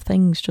aside a lot of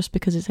things just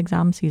because it's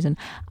exam season.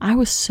 I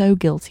was so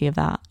guilty of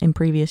that in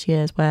previous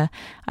years where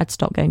I'd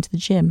stop going to the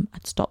gym.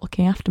 I'd stop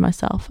looking after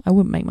myself. I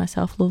wouldn't make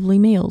myself lovely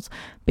meals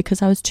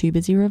because I was too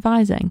busy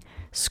revising.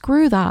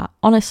 Screw that.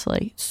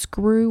 Honestly,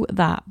 screw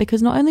that.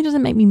 Because not only does it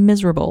make me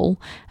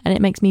miserable and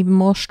it makes me even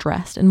more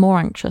stressed and more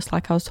anxious,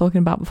 like I was talking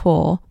about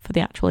before for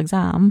the actual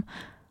exam,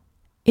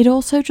 it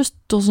also just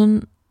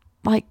doesn't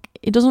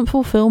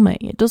fulfill me.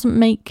 It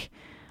doesn't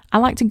I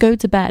like to go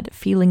to bed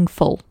feeling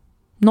full.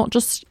 Not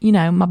just,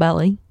 my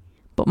belly,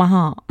 but my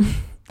heart.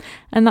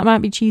 And that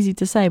might be cheesy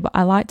to say, but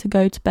I like to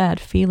go to bed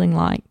feeling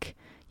like,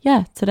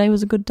 yeah, today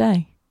was a good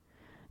day.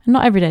 And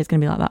not every day is going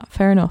to be like that.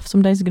 Fair enough.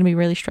 Some days are going to be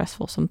really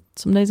stressful. Some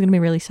days are going to be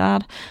really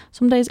sad.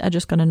 Some days are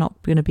just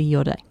not going to be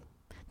your day.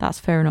 That's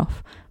fair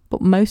enough. But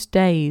most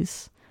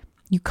days,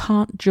 you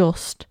can't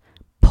just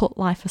put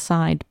life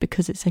aside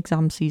because it's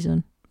exam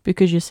season,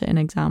 because you're sitting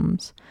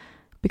exams.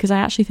 Because I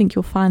actually think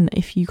you'll find that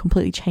if you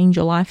completely change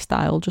your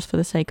lifestyle just for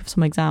the sake of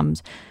some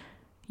exams,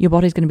 your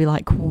body's going to be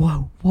like,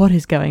 whoa, what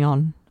is going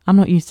on? I'm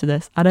not used to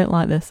this. I don't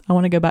like this. I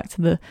want to go back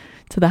to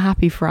the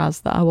happy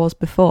Fraz that I was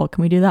before.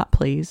 Can we do that,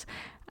 please?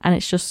 And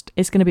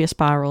it's going to be a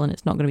spiral and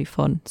it's not going to be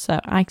fun. So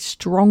I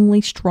strongly,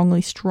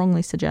 strongly,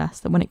 strongly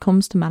suggest that when it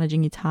comes to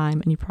managing your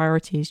time and your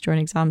priorities during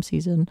exam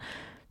season,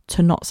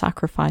 to not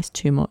sacrifice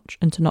too much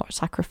and to not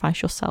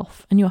sacrifice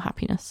yourself and your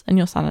happiness and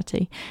your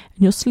sanity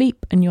and your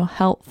sleep and your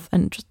health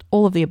and just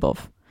all of the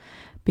above,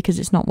 because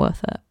it's not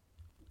worth it.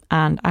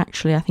 And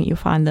actually, I think you'll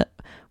find that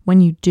when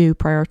you do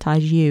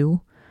prioritize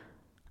you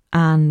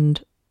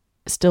and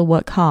still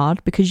work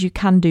hard, because you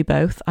can do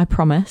both, I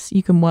promise,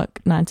 you can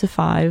work 9 to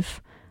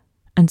 5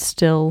 and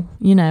still,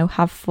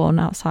 have fun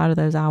outside of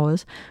those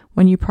hours.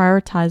 When you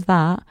prioritize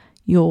that,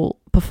 you'll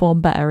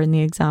perform better in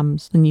the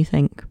exams than you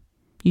think.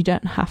 You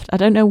don't have to. I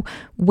don't know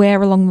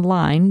where along the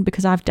line,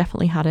 because I've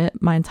definitely had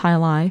it my entire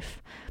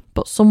life,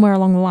 but somewhere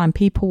along the line,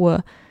 people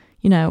were,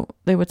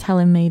 they were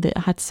telling me that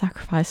I had to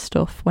sacrifice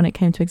stuff when it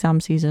came to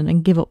exam season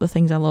and give up the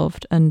things I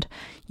loved and,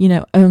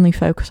 only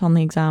focus on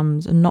the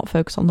exams and not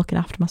focus on looking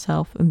after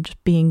myself and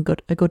just being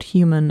a good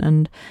human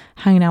and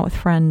hanging out with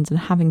friends and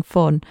having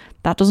fun.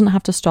 That doesn't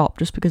have to stop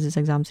just because it's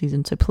exam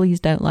season. So please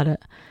don't let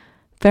it.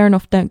 Fair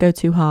enough, don't go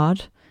too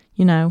hard.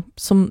 You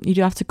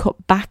do have to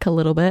cut back a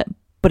little bit,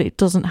 but it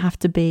doesn't have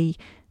to be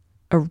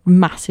a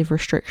massive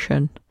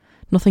restriction.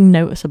 Nothing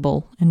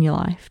noticeable in your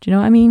life. Do you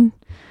know what I mean?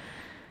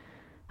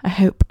 I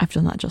hope I've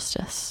done that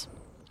justice.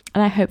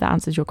 And I hope that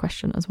answers your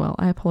question as well.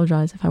 I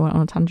apologise if I went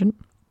on a tangent.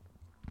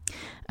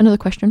 Another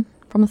question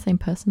from the same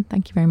person.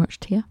 Thank you very much,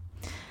 Tia.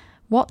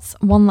 What's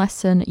one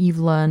lesson you've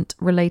learnt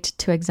related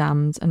to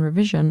exams and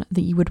revision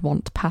that you would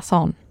want to pass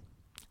on?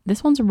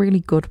 This one's a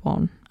really good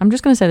one. I'm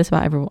just going to say this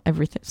about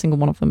every single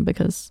one of them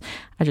because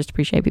I just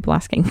appreciate people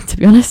asking, to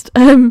be honest.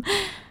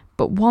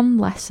 But one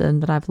lesson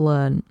that I've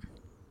learned,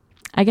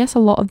 I guess a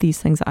lot of these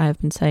things that I have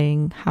been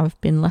saying have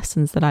been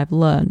lessons that I've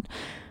learned.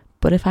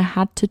 But if I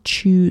had to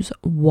choose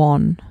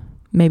one,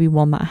 maybe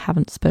one that I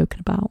haven't spoken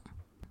about,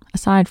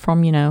 aside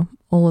from,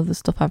 all of the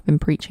stuff I've been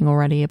preaching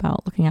already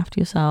about looking after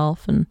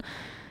yourself and,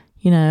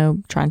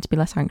 trying to be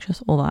less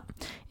anxious, all that.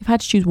 If I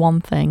had to choose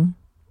one thing,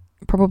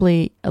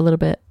 probably a little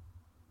bit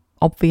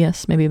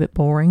obvious, maybe a bit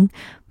boring,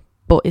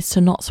 but it's to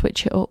not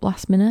switch it up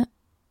last minute.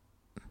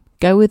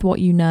 Go with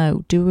what you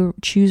know.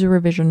 Choose a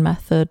revision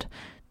method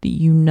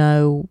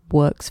that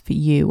works for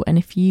you. And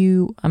if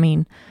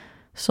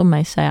some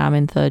may say I'm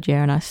in third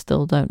year and I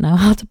still don't know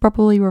how to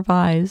properly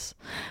revise.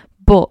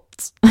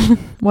 But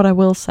what I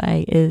will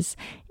say is,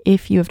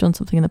 if you have done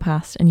something in the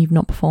past and you've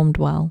not performed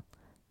well,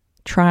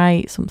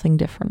 try something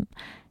different.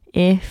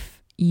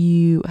 If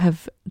you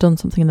have done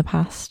something in the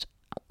past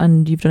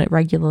and you've done it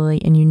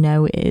regularly and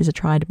it is a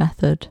tried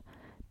method,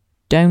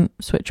 don't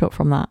switch up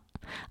from that.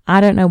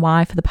 I don't know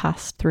why for the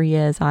past 3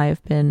 years I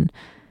have been,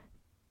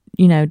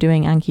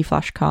 doing Anki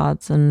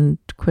flashcards and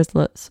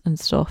Quizlets and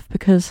stuff,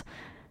 because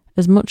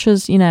as much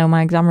as,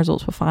 my exam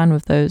results were fine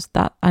with those,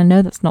 that I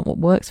know that's not what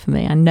works for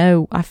me. I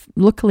know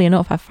luckily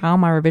enough, I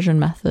found my revision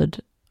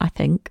method, I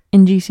think,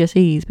 in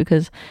GCSEs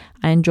because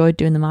I enjoyed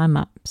doing the mind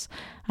maps.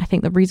 I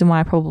think the reason why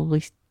I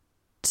probably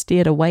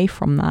steered away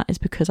from that is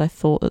because I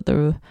thought that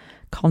the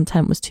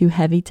content was too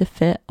heavy to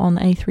fit on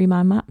A3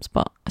 mind maps,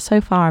 but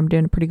so far I'm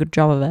doing a pretty good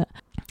job of it.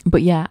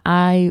 But yeah,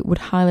 I would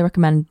highly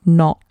recommend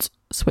not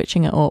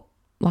switching it up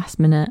last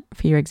minute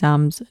for your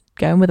exams,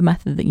 going with a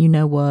method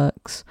that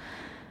works.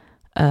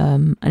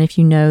 And if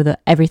you know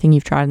that everything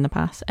you've tried in the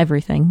past,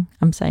 everything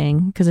I'm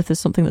saying, because if there's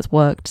something that's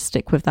worked,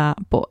 stick with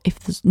that. But if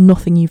there's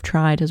nothing you've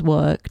tried has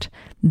worked,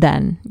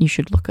 then you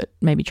should look at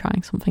maybe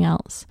trying something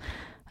else.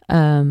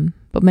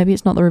 But maybe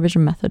it's not the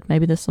revision method.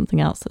 Maybe there's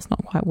something else that's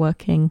not quite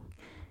working.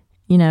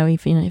 Even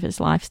if it's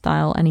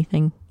lifestyle,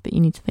 anything that you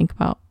need to think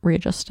about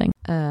readjusting.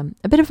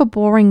 A bit of a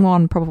boring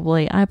one,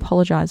 probably. I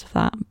apologise for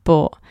that,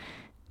 but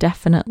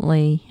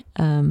definitely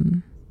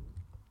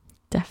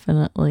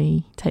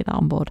take that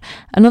on board.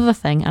 Another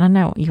thing, and I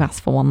know you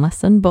asked for one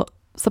lesson, but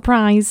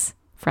surprise,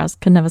 Fraz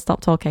can never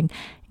stop talking.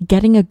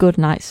 Getting a good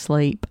night's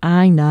sleep.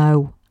 I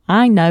know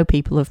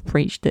people have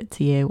preached it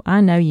to you. I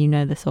know you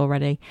know this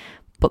already,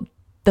 but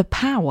the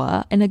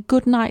power in a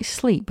good night's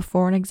sleep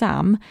before an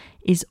exam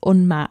is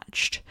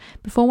unmatched.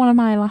 Before one of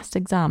my last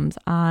exams,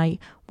 I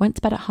went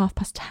to bed at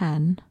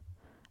 10:30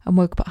 and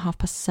woke up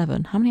at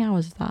 7:30. How many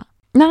hours is that?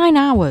 9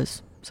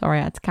 hours. Sorry,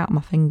 I had to count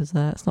my fingers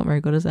there. It's not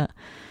very good, is it?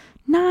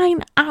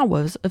 9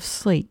 hours of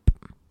sleep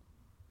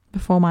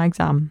before my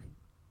exam.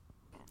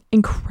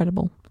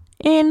 Incredible.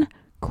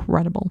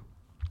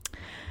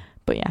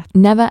 But yeah,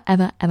 never,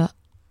 ever, ever,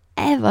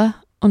 ever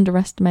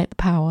underestimate the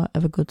power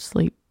of a good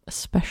sleep,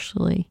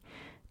 especially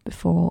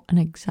before an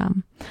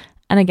exam.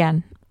 And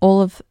again,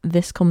 all of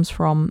this comes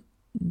from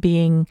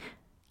being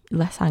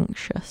less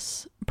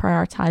anxious,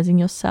 prioritizing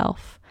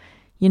yourself.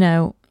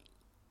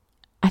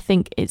 I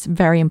think it's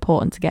very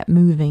important to get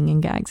moving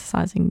and get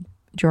exercising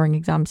during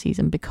exam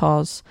season,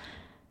 because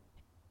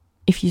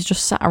if you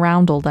just sat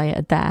around all day at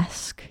a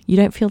desk, you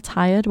don't feel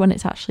tired when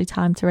it's actually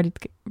time to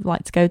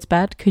go to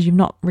bed, because you've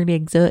not really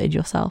exerted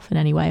yourself in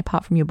any way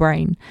apart from your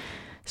brain.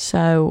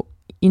 So,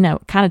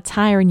 kind of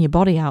tiring your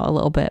body out a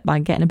little bit by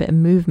getting a bit of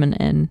movement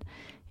in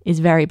is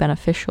very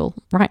beneficial.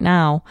 Right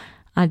now,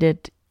 I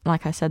did,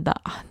 like I said,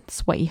 that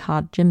sweaty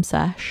hard gym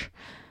sesh.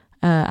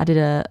 I did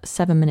a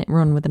 7-minute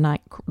run with the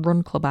Night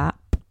Run Club app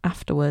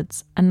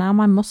afterwards, and now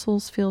my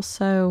muscles feel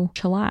so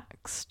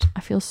chillaxed. I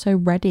feel so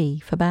ready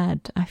for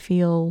bed. I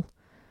feel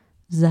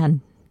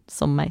zen,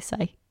 some may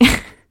say.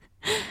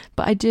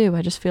 But I do.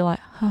 I just feel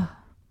like,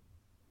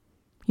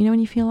 when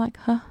you feel like,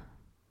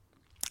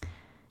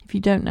 If you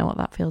don't know what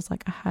that feels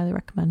like, I highly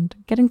recommend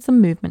getting some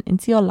movement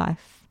into your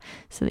life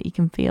so that you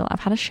can feel,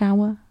 I've had a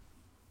shower,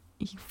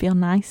 you feel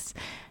nice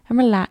and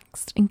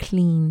relaxed and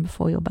clean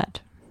before your bed.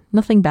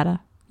 Nothing better.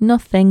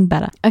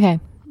 Okay,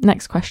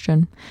 next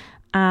question.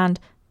 And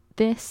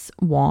this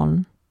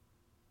one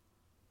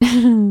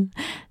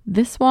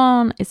This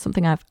one is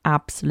something I've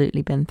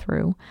absolutely been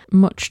through,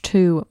 much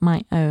to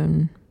my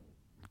own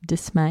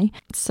dismay.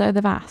 So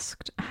they've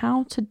asked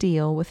how to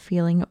deal with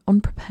feeling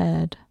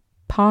unprepared,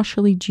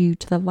 partially due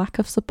to the lack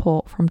of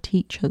support from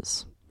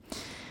teachers.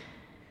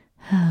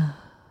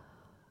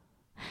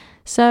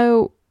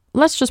 So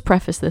let's just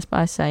preface this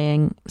by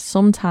saying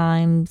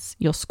sometimes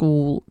your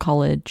school,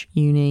 college,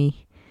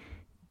 uni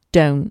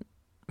don't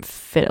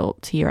fit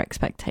up to your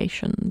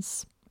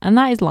expectations. And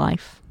that is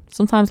life.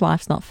 Sometimes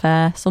life's not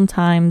fair.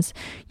 Sometimes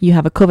you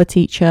have a cover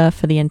teacher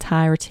for the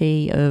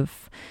entirety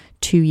of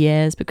 2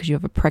 years because you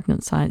have a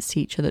pregnant science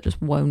teacher that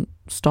just won't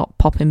stop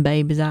popping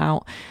babies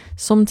out.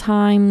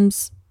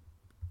 Sometimes,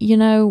 you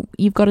know,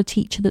 you've got a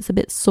teacher that's a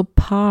bit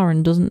subpar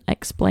and doesn't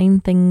explain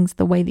things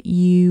the way that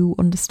you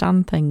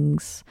understand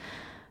things.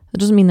 That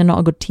doesn't mean they're not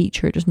a good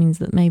teacher. It just means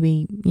that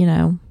maybe, you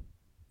know,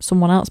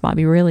 someone else might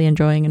be really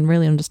enjoying and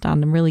really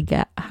understand and really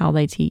get how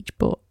they teach,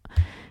 but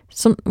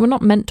we're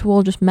not meant to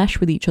all just mesh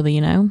with each other, you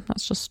know.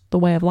 That's just the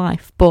way of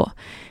life. But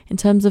in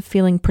terms of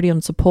feeling pretty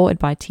unsupported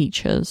by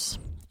teachers,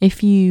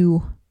 if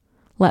you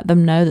let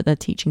them know that their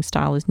teaching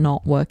style is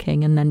not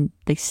working and then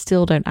they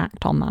still don't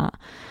act on that,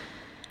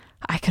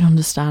 I can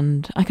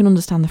understand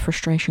the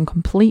frustration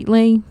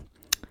completely.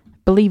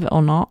 Believe it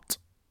or not,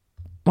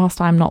 whilst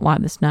I'm not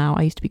like this now,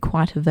 I used to be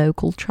quite a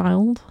vocal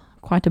child,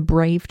 quite a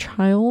brave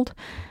child.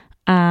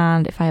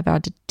 And if I ever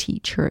had a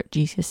teacher at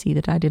GCSE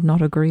that I did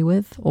not agree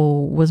with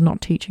or was not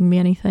teaching me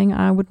anything,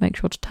 I would make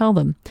sure to tell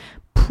them.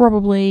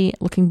 Probably,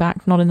 looking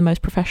back, not in the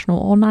most professional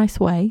or nice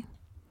way,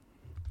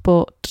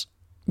 but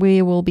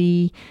we will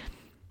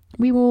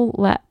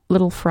let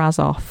little Fraz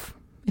off.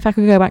 If I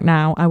could go back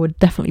now, I would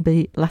definitely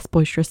be less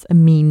boisterous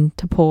and mean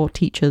to poor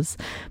teachers.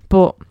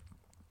 But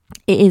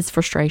it is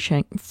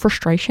frustrating.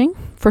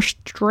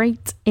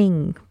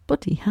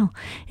 Bloody hell.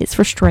 It's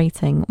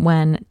frustrating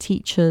when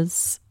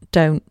teachers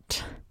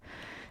don't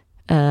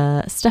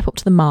step up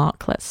to the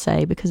mark, let's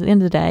say, because at the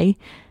end of the day,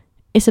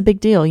 it's a big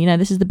deal. You know,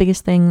 this is the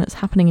biggest thing that's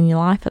happening in your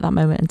life at that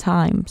moment in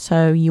time.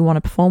 So you want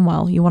to perform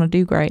well, you want to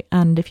do great.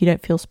 And if you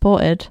don't feel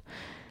supported,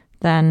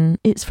 then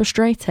it's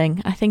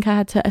frustrating. I think I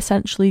had to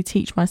essentially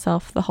teach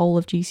myself the whole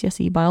of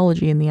GCSE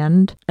biology in the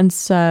end. And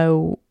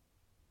so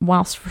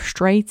whilst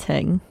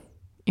frustrating,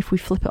 if we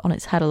flip it on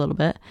its head a little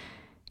bit,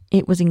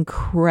 it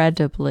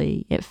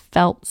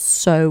felt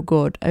so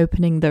good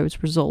opening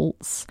those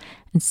results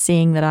and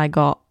seeing that I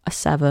got a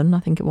 7, I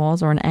think it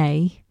was, or an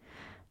A,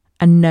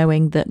 and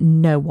knowing that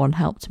no one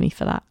helped me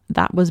for that.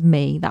 That was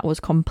me. That was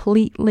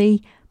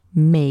completely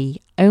me.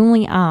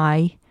 Only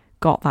I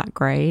got that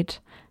grade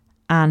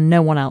and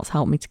no one else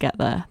helped me to get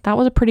there. That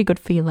was a pretty good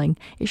feeling.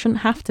 It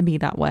shouldn't have to be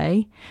that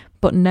way,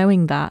 but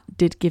knowing that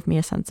did give me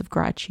a sense of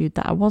gratitude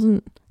that I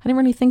didn't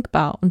really think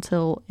about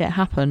until it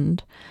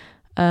happened.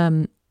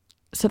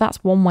 So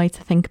that's one way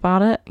to think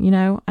about it. You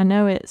know, I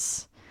know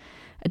it's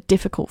a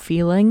difficult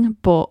feeling,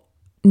 but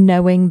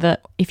knowing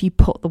that if you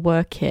put the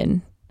work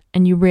in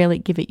and you really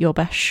give it your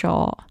best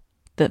shot,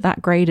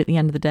 that grade at the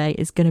end of the day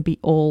is going to be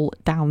all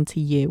down to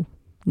you.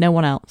 No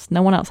one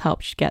else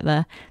helped you get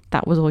there.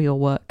 That was all your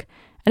work.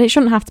 And it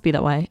shouldn't have to be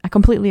that way. I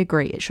completely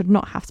agree. It should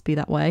not have to be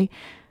that way.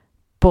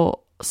 But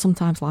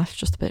sometimes life's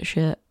just a bit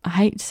shit. I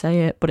hate to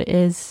say it, but it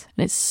is.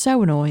 And it's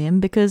so annoying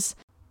because,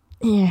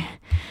 yeah,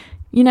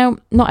 you know,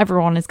 not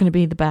everyone is going to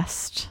be the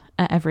best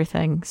at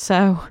everything.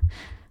 So,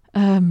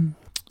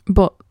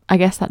 but I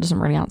guess that doesn't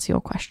really answer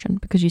your question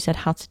because you said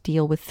how to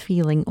deal with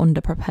feeling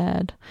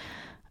underprepared.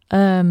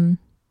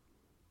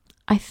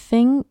 I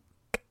think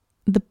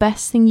the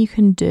best thing you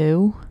can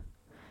do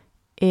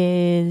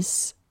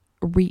is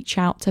reach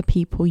out to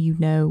people you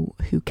know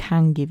who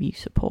can give you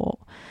support.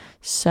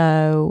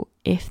 So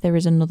if there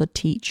is another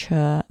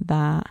teacher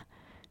that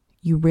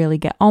you really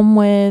get on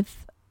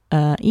with,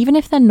 even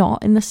if they're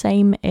not in the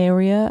same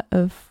area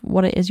of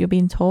what it is you're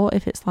being taught,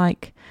 if it's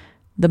like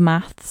the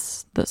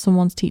maths that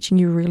someone's teaching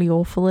you really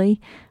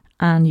awfully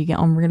and you get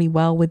on really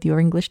well with your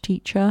English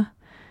teacher,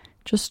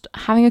 just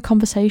having a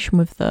conversation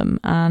with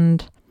them.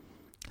 And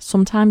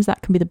sometimes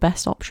that can be the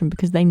best option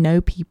because they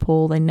know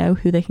people, they know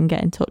who they can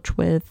get in touch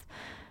with.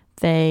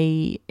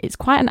 It's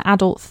quite an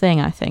adult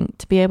thing, I think,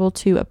 to be able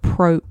to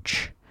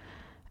approach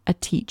a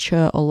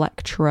teacher or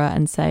lecturer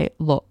and say,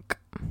 look,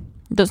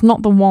 that's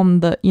not the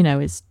one that, you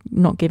know, is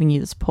not giving you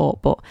the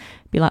support, but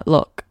be like,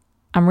 look,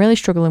 I'm really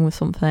struggling with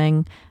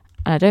something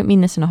and I don't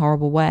mean this in a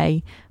horrible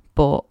way,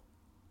 but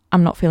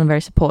I'm not feeling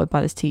very supported by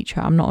this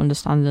teacher. I'm not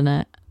understanding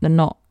it.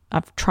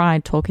 I've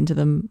tried talking to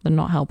them. They're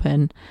not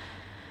helping.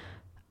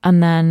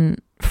 And then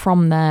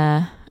from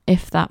there,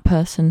 if that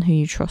person who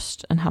you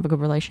trust and have a good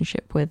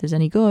relationship with is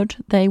any good,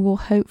 they will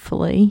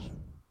hopefully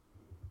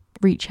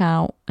reach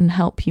out and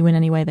help you in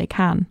any way they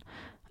can.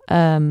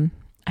 I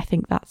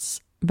think that's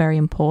very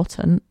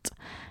important.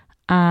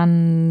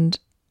 And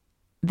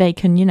they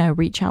can, you know,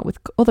 reach out with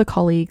other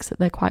colleagues that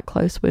they're quite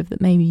close with that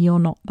maybe you're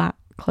not that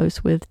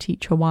close with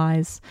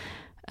teacher-wise,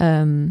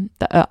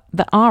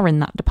 that are in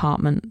that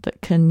department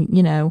that can,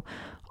 you know,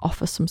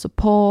 offer some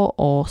support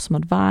or some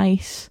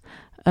advice.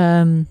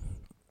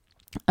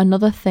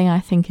 Another thing I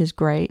think is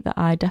great that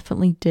I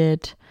definitely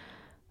did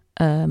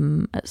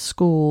at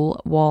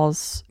school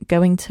was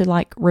going to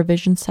like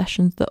revision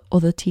sessions that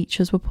other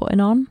teachers were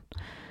putting on.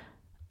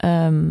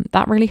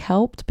 That really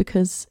helped,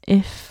 because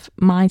if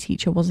my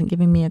teacher wasn't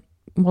giving me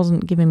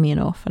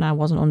enough and I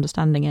wasn't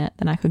understanding it,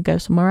 then I could go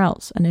somewhere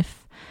else. And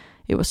if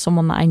it was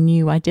someone that I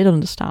knew I did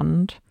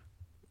understand,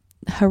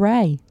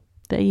 hooray,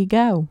 there you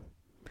go.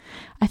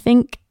 I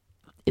think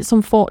it's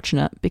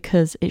unfortunate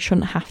because it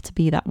shouldn't have to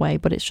be that way,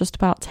 but it's just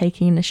about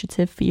taking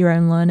initiative for your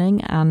own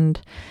learning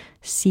and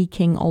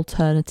seeking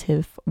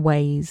alternative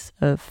ways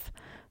of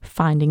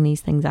finding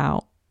these things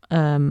out.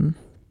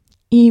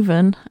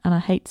 Even, and I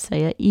hate to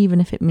say it,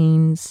 even if it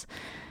means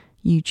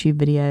YouTube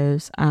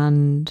videos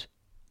and,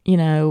 you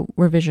know,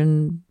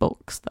 revision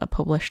books that are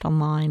published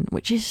online,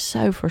 which is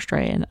so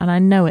frustrating. And I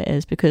know it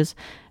is, because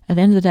at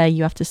the end of the day,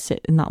 you have to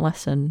sit in that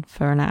lesson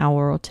for an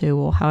hour or two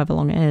or however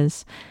long it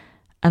is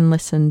and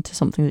listen to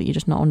something that you're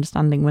just not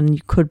understanding, when you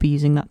could be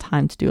using that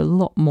time to do a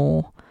lot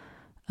more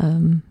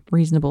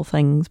reasonable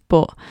things.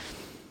 But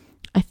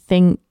I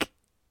think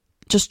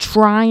just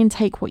try and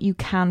take what you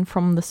can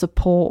from the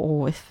support,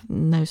 or if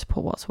no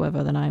support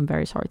whatsoever, then I'm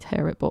very sorry to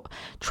hear it, but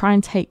try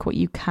and take what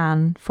you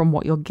can from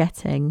what you're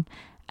getting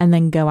and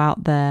then go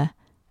out there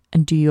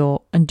and do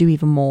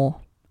even more.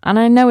 And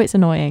I know it's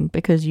annoying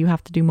because you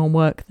have to do more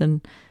work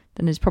than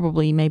is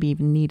probably maybe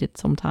even needed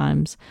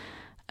sometimes.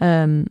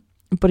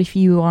 But if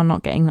you are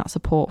not getting that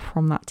support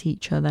from that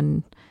teacher,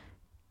 then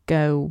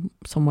go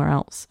somewhere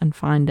else and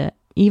find it.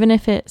 Even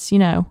if it's, you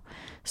know,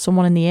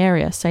 someone in the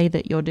area. Say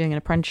that you're doing an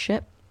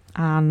apprenticeship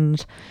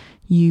and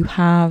you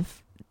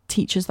have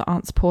teachers that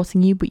aren't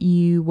supporting you, but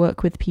you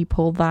work with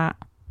people that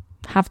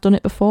have done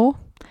it before.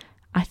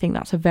 I think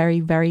that's a very,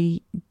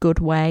 very good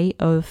way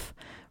of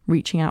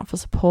reaching out for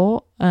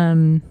support.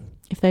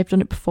 If they've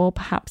done it before,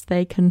 perhaps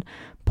they can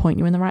point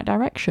you in the right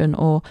direction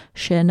or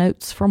share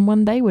notes from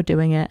when they were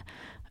doing it,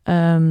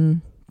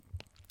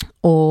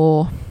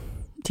 or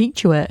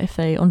teach you it if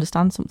they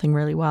understand something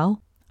really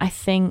well. I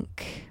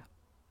think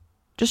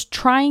just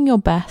trying your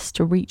best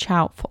to reach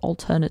out for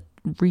alternative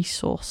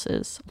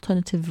resources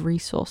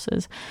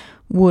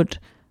would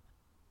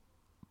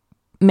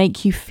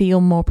make you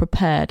feel more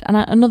prepared. And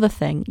another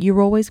thing,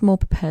 you're always more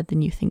prepared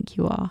than you think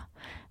you are.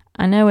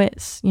 I know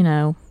it's, you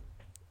know,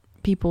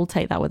 people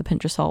take that with a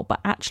pinch of salt,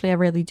 but actually I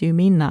really do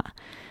mean that.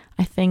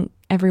 I think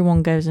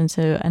everyone goes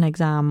into an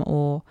exam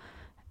or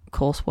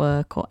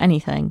coursework or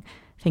anything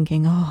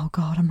thinking, oh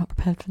God, I'm not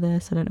prepared for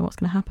this, I don't know what's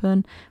going to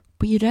happen.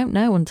 But you don't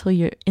know until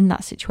you're in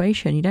that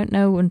situation. You don't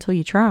know until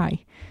you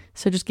try.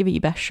 So just give it your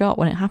best shot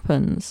when it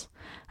happens.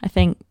 I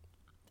think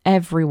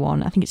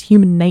it's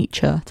human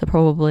nature to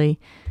probably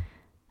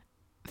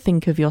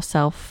think of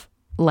yourself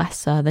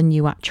lesser than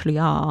you actually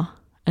are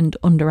and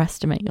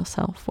underestimate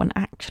yourself, when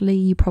actually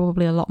you're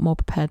probably a lot more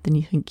prepared than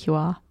you think you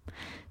are.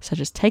 So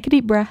just take a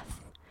deep breath,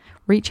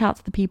 reach out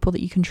to the people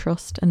that you can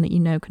trust and that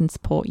you know can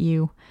support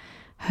you,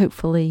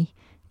 hopefully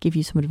give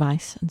you some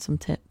advice and some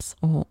tips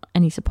or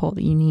any support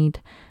that you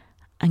need,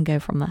 and go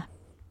from there.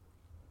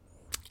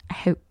 I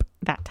hope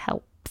that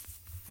helps.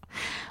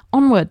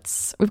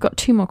 Onwards, we've got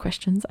 2 more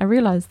questions. I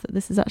realised that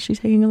this is actually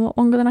taking a lot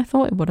longer than I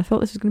thought it would. I thought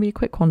this was going to be a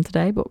quick one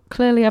today, but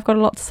clearly I've got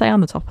a lot to say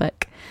on the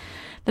topic.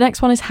 The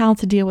next one is how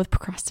to deal with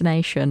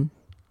procrastination.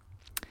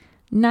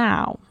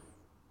 Now,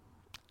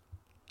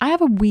 I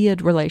have a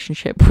weird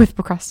relationship with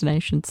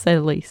procrastination, to say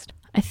the least.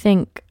 I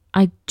think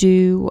I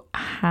do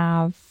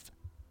have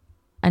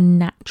a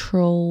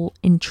natural,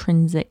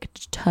 intrinsic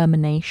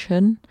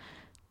determination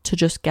to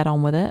just get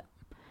on with it.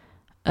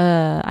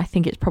 I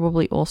think it's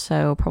probably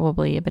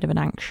a bit of an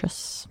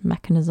anxious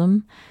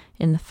mechanism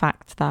in the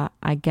fact that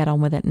I get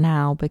on with it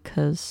now,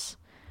 because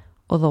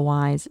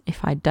otherwise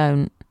if I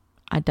don't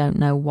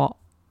know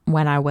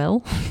when I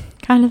will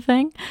kind of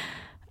thing.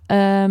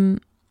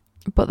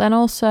 But then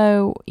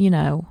also, you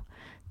know,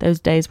 those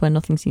days where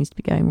nothing seems to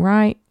be going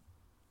right,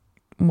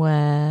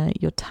 where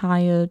you're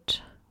tired,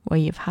 where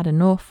you've had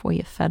enough, where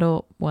you're fed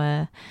up,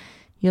 where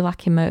you're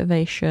lacking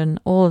motivation,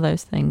 all of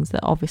those things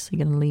that are obviously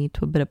going to lead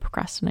to a bit of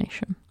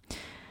procrastination.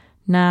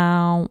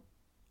 Now,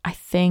 I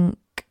think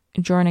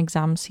during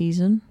exam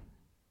season,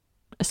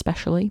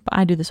 especially, but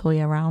I do this all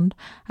year round,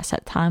 I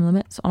set time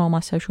limits on all my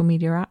social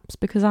media apps,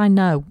 because I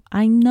know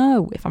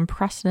if I'm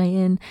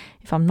procrastinating,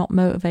 if I'm not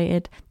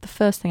motivated, the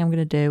first thing I'm going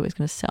to do is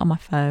going to sit on my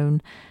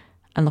phone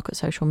and look at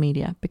social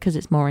media because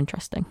it's more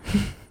interesting.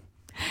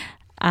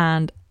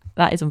 And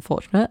that is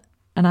unfortunate.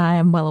 And I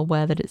am well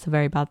aware that it's a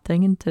very bad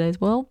thing in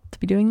today's world to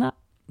be doing that.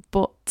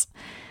 But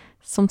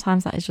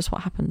sometimes that is just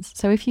what happens.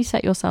 So if you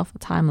set yourself a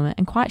time limit,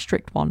 and quite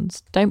strict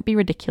ones, don't be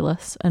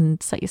ridiculous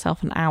and set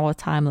yourself an hour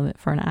time limit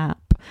for an app.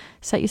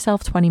 Set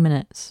yourself 20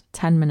 minutes,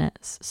 10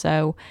 minutes.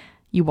 So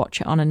you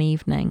watch it on an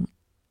evening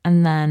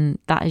and then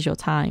that is your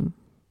time.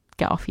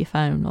 Get off your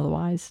phone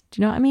otherwise. Do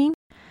you know what I mean?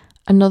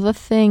 Another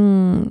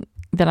thing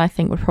that I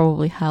think would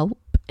probably help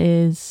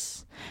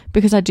is,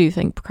 because I do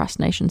think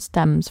procrastination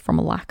stems from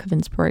a lack of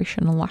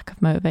inspiration, a lack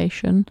of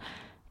motivation,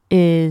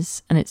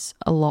 and it's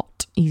a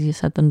lot easier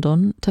said than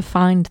done to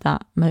find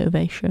that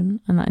motivation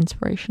and that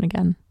inspiration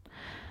again.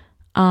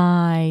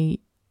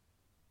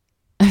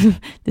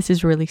 This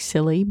is really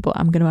silly, but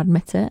I'm going to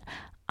admit it.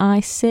 I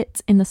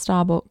sit in the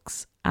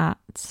Starbucks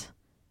at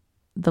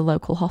the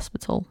local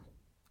hospital,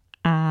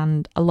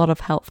 and a lot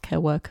of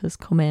healthcare workers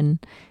come in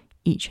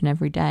each and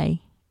every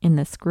day in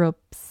their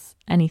scrubs,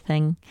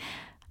 anything,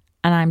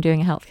 and I'm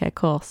doing a healthcare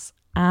course,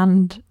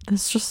 and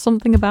there's just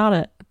something about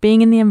it.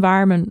 Being in the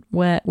environment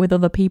with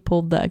other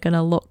people that are going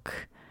to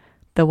look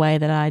the way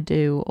that I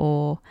do,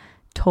 or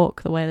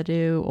talk the way they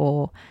do,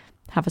 or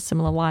have a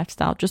similar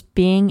lifestyle, just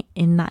being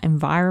in that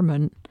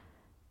environment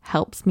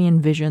helps me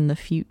envision the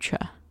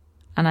future.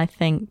 And I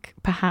think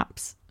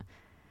perhaps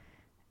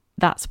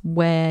that's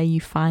where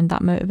you find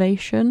that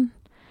motivation,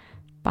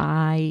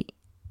 by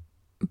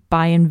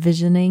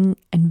envisioning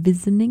the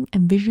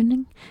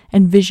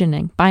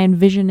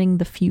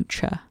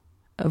future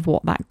of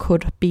what that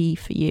could be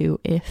for you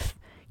if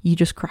you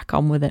just crack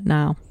on with it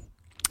now.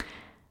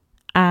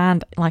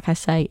 And like I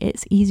say,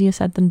 it's easier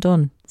said than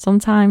done.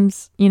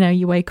 Sometimes,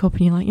 you wake up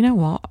and you're like, you know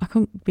what, I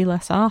couldn't be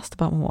less arsed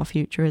about what our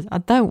future is. I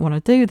don't want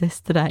to do this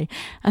today.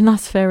 And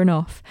that's fair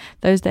enough.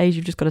 Those days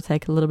you've just got to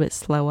take a little bit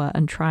slower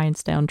and try and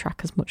stay on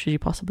track as much as you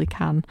possibly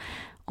can.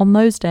 On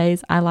those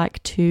days, I don't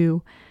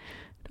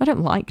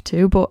like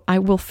to, but I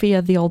will fear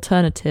the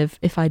alternative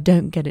if I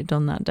don't get it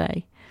done that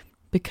day.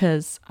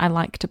 Because I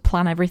like to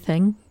plan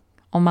everything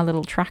on my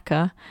little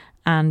tracker,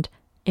 and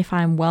if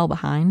I'm well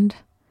behind,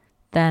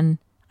 then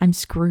I'm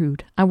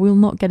screwed. I will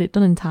not get it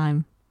done in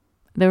time.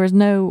 There is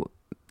no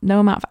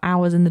amount of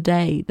hours in the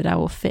day that I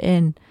will fit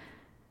in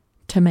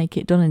to make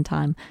it done in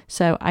time.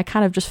 So I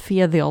kind of just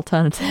fear the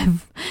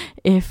alternative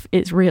if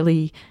it's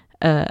really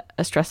a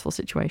stressful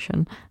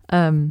situation.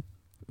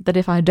 That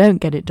if I don't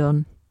get it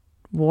done,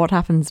 what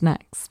happens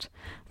next?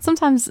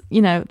 Sometimes,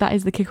 that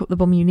is the kick up the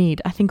bum you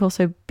need. I think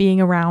also being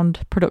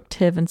around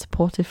productive and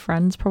supportive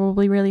friends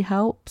probably really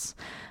helps.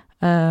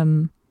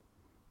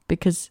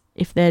 Because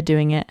if they're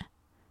doing it,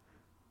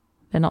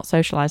 they're not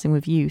socializing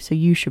with you, so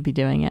you should be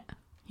doing it.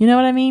 You know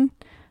what I mean?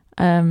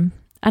 And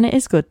it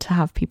is good to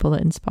have people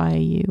that inspire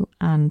you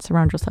and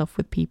surround yourself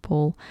with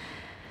people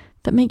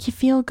that make you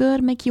feel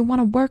good, make you want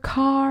to work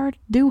hard,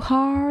 do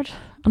hard,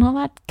 and all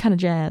that kind of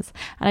jazz.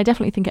 And I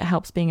definitely think it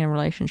helps being in a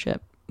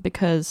relationship,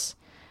 because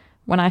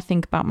when I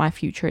think about my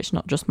future, it's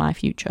not just my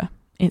future,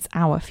 it's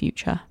our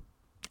future.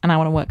 And I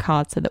want to work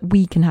hard so that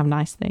we can have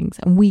nice things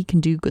and we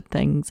can do good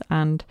things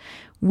and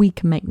we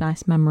can make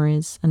nice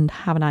memories and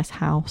have a nice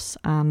house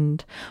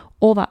and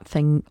all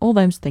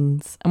those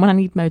things. And when I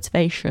need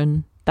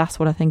motivation, that's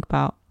what I think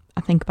about.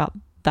 I think about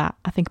that.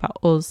 I think about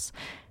us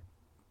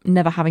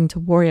never having to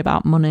worry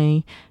about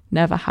money,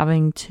 never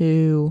having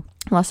to,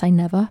 well, I say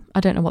never, I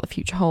don't know what the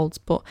future holds,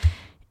 but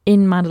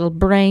in my little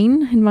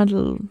brain, in my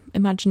little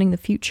imagining the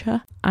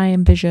future, I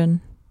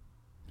envision,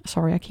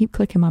 sorry, I keep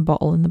clicking my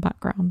bottle in the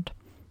background.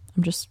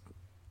 I'm just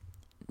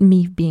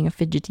me being a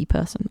fidgety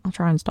person. I'll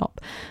try and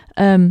stop.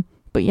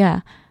 But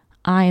yeah,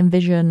 I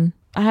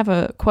have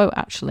a quote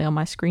actually on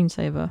my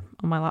screensaver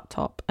on my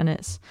laptop, and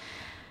it's,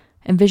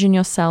 envision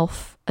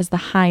yourself as the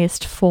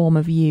highest form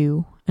of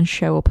you and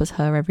show up as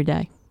her every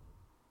day,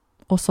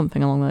 or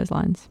something along those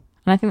lines.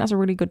 And I think that's a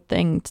really good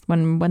thing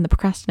when the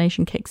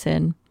procrastination kicks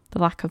in, the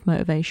lack of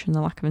motivation,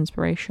 the lack of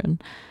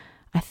inspiration.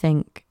 I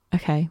think,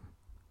 okay,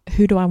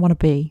 who do I want to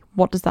be?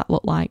 What does that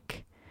look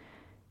like?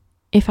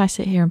 If I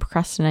sit here and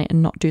procrastinate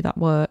and not do that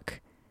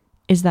work,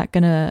 is that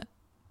going to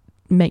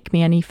make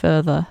me any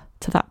further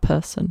to that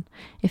person?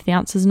 If the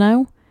answer's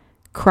no,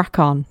 crack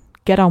on,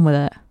 get on with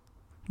it,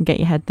 and get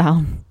your head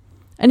down.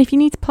 And if you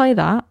need to play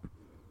that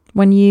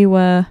when you,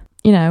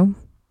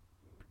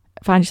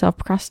 find yourself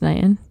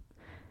procrastinating,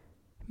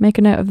 make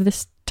a note of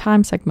this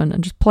time segment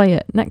and just play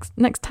it.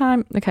 Next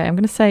time, okay, I'm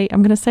going to say a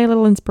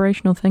little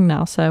inspirational thing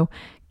now, so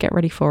get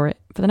ready for it.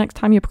 For the next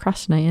time you're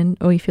procrastinating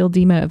or you feel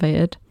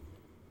demotivated,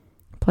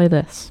 play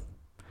this.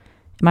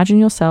 Imagine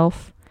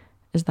yourself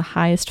as the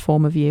highest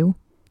form of you,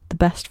 the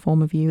best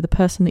form of you, the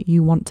person that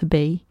you want to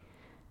be,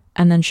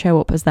 and then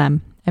show up as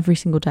them every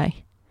single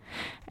day.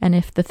 And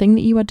if the thing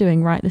that you are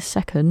doing right this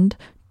second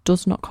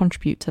does not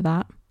contribute to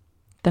that,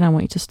 then I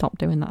want you to stop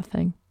doing that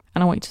thing.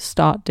 And I want you to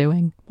start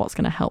doing what's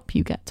going to help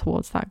you get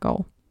towards that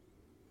goal.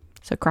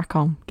 So crack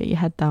on, get your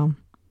head down.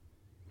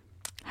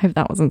 I hope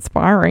that was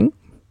inspiring.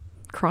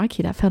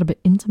 Crikey, that felt a bit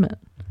intimate.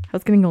 I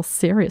was getting all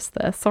serious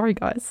there. Sorry,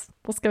 guys.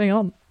 What's going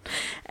on?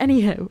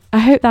 Anyhow, I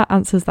hope that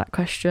answers that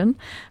question.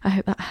 I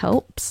hope that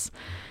helps.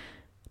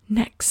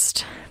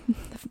 Next,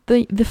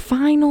 the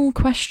final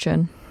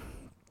question,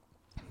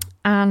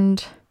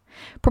 and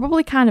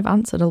probably kind of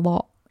answered a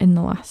lot in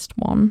the last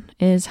one,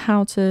 is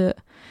how do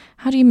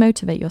you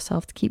motivate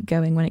yourself to keep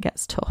going when it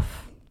gets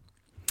tough?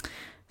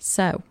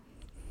 So,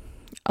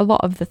 a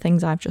lot of the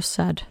things I've just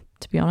said,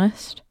 to be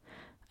honest,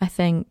 I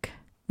think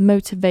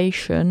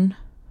motivation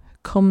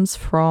comes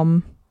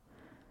from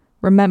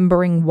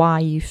remembering why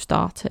you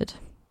started.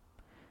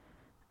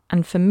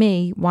 And for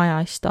me, why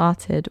I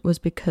started was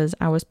because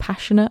I was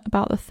passionate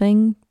about the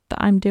thing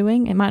that I'm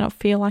doing. It might not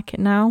feel like it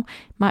now.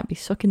 It might be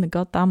sucking the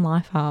goddamn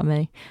life out of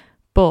me.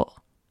 But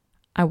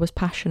I was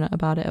passionate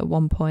about it at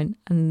one point,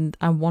 and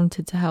I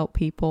wanted to help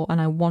people,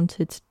 and I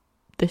wanted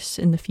this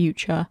in the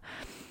future.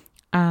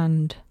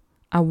 And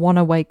I want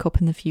to wake up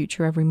in the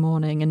future every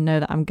morning and know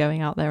that I'm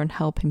going out there and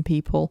helping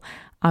people.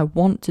 I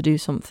want to do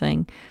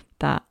something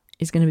that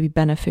is going to be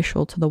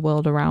beneficial to the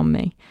world around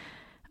me.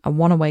 I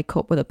want to wake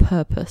up with a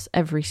purpose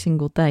every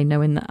single day,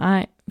 knowing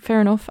that fair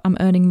enough, I'm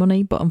earning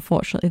money, but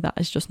unfortunately that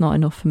is just not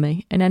enough for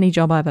me. In any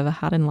job I've ever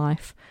had in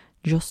life,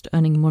 just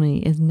earning money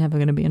is never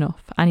going to be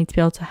enough. I need to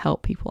be able to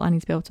help people. I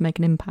need to be able to make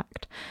an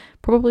impact.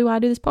 Probably why I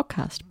do this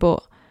podcast,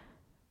 but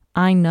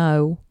I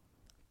know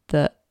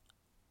that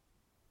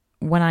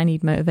when I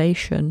need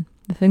motivation,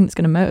 the thing that's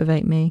going to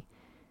motivate me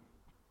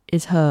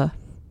is her.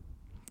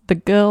 The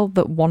girl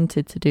that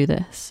wanted to do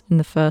this in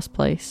the first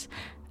place,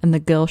 and the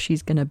girl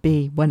she's going to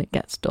be when it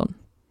gets done.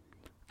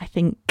 I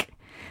think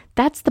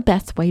that's the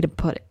best way to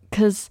put it,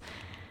 because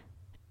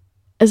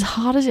as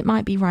hard as it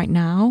might be right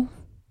now,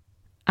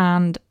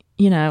 and,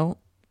 you know,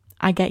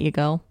 I get you,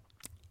 girl,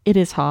 it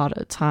is hard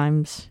at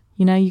times.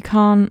 You know, you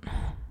can't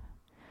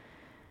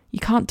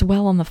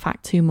dwell on the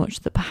fact too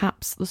much that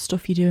perhaps the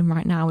stuff you're doing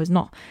right now is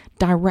not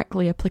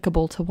directly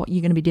applicable to what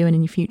you're going to be doing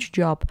in your future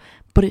job,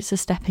 but it's a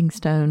stepping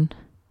stone.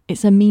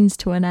 It's a means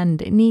to an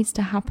end. It needs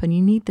to happen.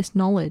 You need this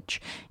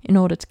knowledge in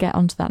order to get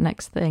onto that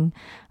next thing.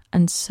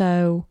 And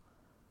so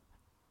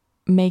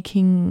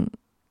making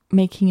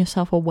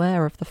yourself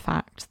aware of the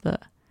fact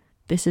that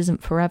this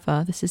isn't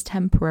forever, this is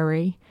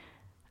temporary,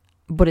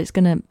 but it's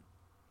going to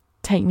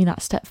take me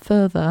that step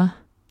further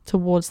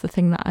towards the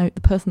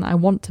person that I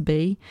want to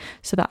be,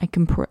 so that I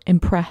can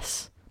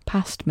impress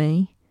past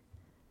me.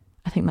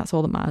 I think that's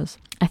all that matters.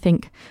 I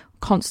think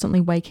constantly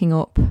waking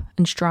up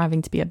and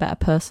striving to be a better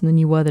person than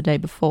you were the day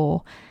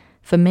before,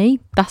 for me,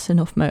 that's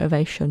enough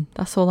motivation.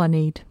 That's all I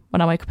need.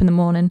 When I wake up in the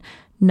morning,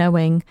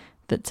 knowing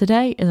that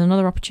today is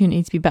another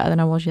opportunity to be better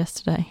than I was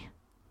yesterday.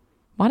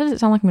 Why does it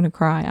sound like I'm going to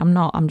cry? I'm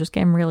not. I'm just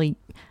getting really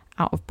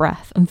out of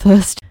breath and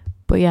thirsty.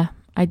 But yeah,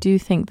 I do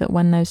think that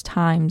when those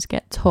times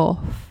get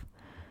tough,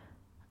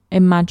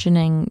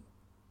 imagining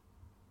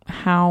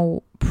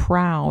how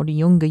proud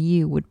younger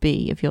you would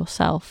be of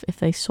yourself if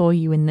they saw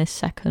you in this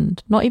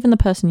second, not even the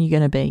person you're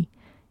going to be,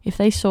 if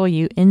they saw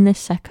you in this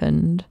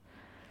second,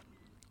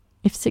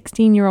 if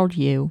 16-year-old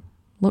you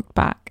looked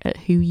back at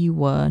who you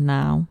were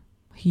now,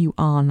 who you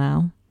are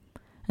now,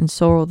 and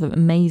saw all the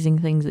amazing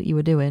things that you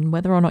were doing,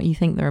 whether or not you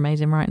think they're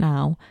amazing right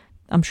now,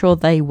 I'm sure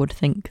they would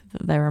think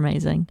that they're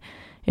amazing.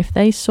 If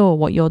they saw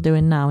what you're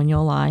doing now in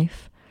your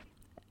life,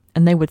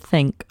 and they would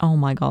think, oh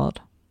my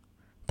God,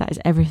 that is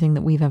everything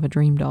that we've ever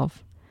dreamed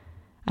of.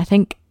 I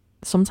think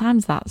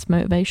sometimes that's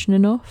motivation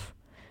enough.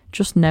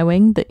 Just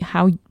knowing that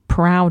how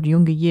proud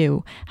younger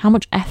you, how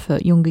much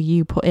effort younger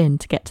you put in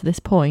to get to this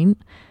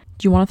point.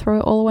 Do you want to throw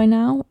it all away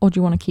now, or do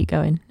you want to keep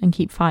going and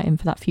keep fighting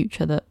for that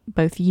future that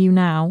both you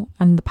now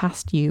and the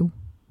past you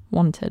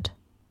wanted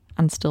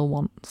and still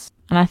wants?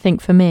 And I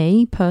think for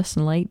me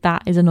personally,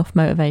 that is enough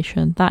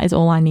motivation. That is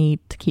all I need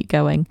to keep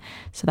going,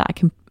 so that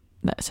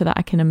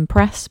I can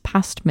impress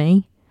past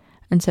me,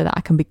 and so that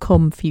I can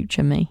become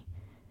future me.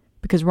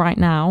 Because right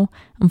now,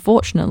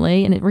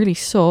 unfortunately, and it really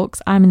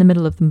sucks, I'm in the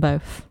middle of them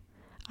both.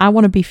 I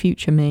want to be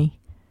future me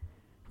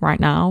right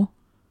now.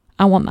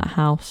 I want that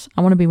house.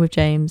 I want to be with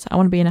James. I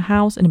want to be in a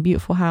house, in a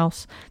beautiful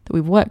house that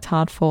we've worked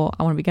hard for.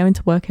 I want to be going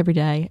to work every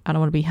day, and I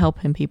want to be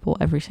helping people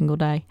every single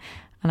day.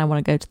 And I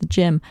want to go to the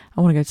gym.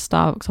 I want to go to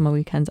Starbucks on my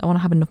weekends. I want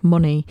to have enough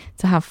money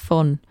to have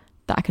fun,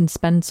 that I can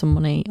spend some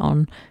money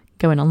on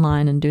going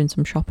online and doing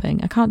some shopping.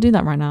 I can't do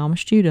that right now. I'm a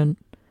student.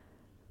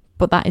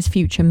 But that is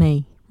future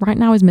me. Right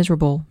now is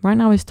miserable. Right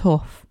now is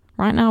tough.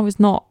 Right now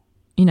is not,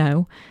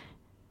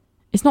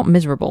 it's not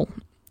miserable.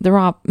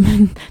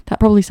 That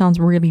probably sounds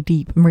really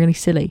deep and really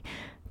silly.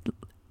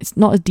 It's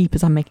not as deep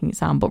as I'm making it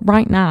sound, but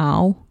right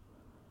now,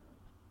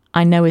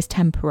 I know is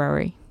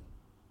temporary.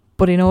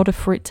 But in order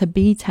for it to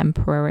be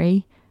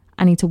temporary,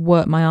 I need to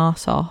work my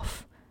arse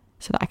off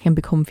so that I can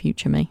become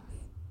future me.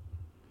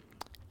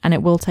 And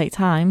it will take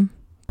time,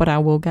 but I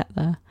will get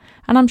there.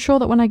 And I'm sure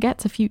that when I get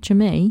to future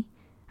me,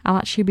 I'll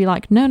actually be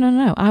like,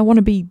 no, I want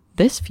to be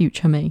this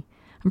future me.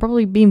 I'm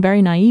probably being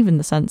very naive in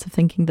the sense of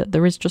thinking that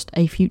there is just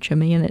a future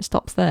me and it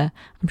stops there.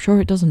 I'm sure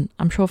it doesn't.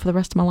 I'm sure for the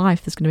rest of my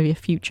life there's going to be a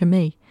future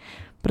me.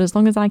 But as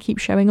long as I keep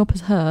showing up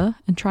as her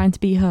and trying to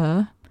be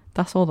her,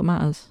 that's all that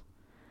matters.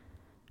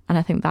 And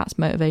I think that's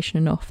motivation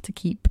enough to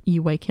keep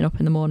you waking up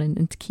in the morning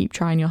and to keep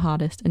trying your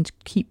hardest and to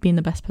keep being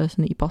the best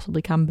person that you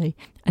possibly can be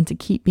and to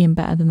keep being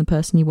better than the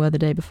person you were the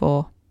day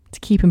before, to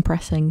keep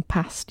impressing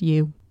past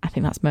you. I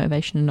think that's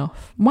motivation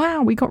enough.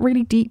 Wow, we got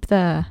really deep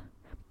there.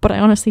 But I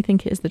honestly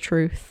think it is the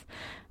truth.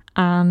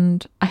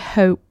 And I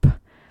hope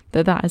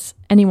that is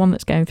anyone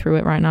that's going through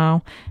it right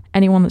now,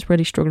 anyone that's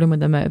really struggling with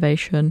their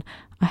motivation,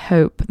 I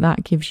hope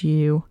that gives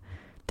you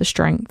the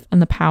strength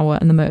and the power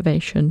and the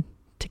motivation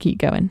to keep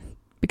going.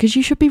 Because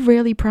you should be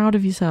really proud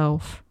of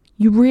yourself.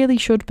 You really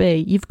should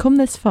be. You've come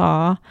this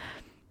far.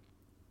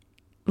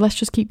 Let's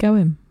just keep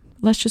going.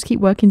 let's just keep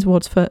working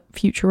towards for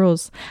future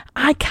us.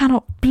 I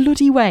cannot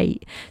bloody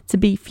wait to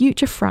be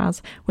future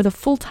Fraz with a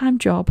full-time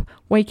job,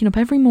 waking up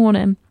every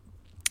morning,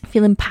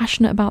 feeling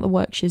passionate about the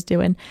work she's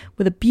doing,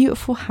 with a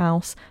beautiful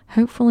house,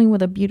 hopefully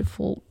with a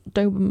beautiful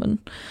Doberman.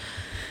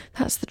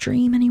 That's the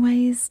dream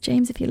anyways.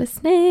 James, if you're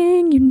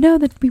listening, you know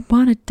that we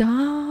want a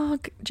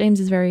dog. James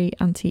is very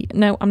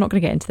no, I'm not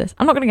going to get into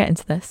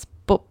this.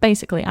 But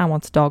basically, I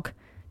want a dog.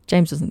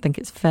 James doesn't think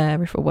it's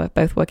fair if we're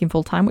both working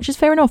full time, which is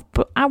fair enough,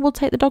 but I will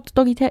take the dog to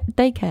doggy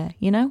daycare,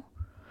 you know?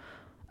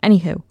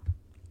 Anywho,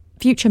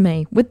 future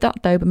me, with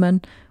that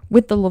Doberman,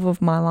 with the love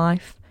of my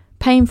life,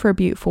 paying for a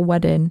beautiful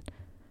wedding,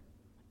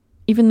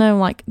 even though,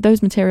 like,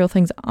 those material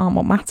things aren't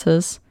what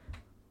matters,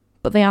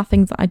 but they are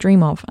things that I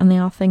dream of, and they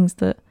are things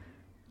that,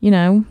 you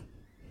know,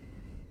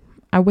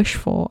 I wish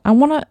for. I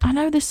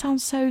know this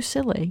sounds so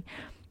silly,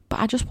 but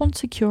I just want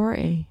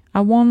security.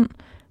 I want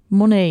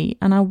money,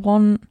 and I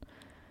want,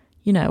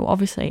 you know,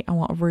 obviously I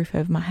want a roof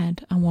over my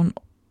head. I want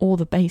all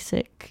the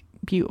basic,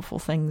 beautiful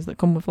things that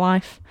come with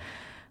life.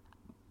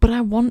 But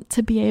I want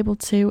to be able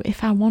to,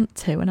 if I want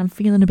to, and I'm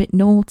feeling a bit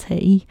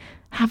naughty,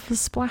 have a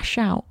splash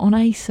out on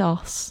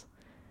ASOS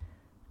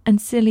and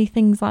silly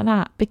things like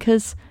that.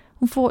 Because,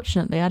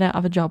 unfortunately, I don't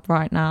have a job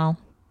right now.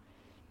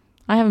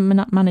 I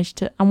haven't managed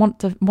to, I want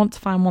to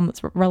find one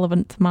that's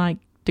relevant to my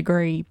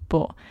degree,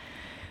 but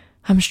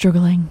I'm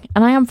struggling.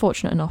 And I am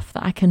fortunate enough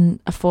that I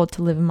can afford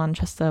to live in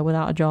Manchester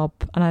without a job,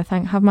 and I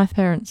have my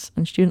parents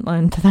and student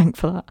loan to thank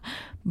for that.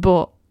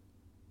 But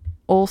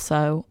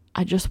also,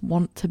 I just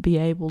want to be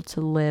able to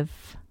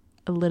live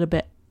a little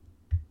bit,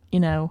 you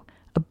know,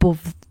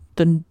 above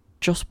than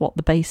just what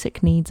the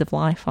basic needs of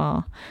life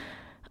are.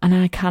 And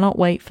I cannot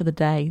wait for the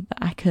day that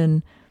I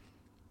can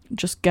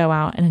just go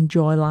out and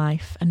enjoy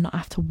life and not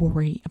have to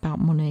worry about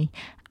money.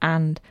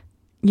 And,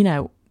 you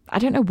know, I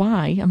don't know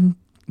why I'm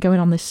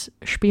going on this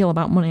spiel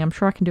about money. I'm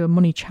sure I can do a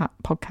money chat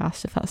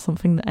podcast if that's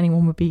something that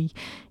anyone would be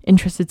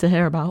interested to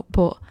hear about.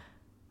 But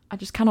I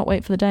just cannot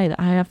wait for the day that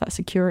I have that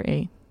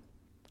security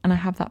and I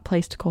have that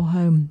place to call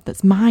home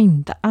that's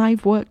mine, that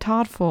I've worked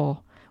hard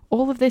for.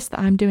 All of this that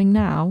I'm doing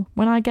now,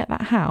 when I get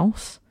that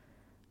house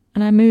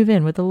and I move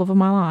in with the love of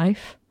my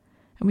life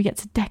and we get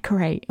to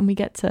decorate and we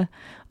get to,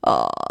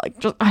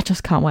 I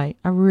just can't wait.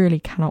 I really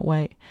cannot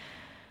wait.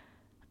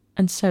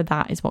 And so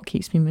that is what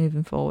keeps me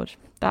moving forward.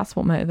 That's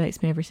what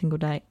motivates me every single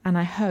day. And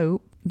I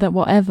hope that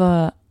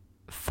whatever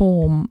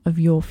form of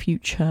your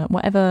future,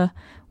 whatever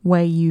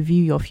way you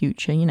view your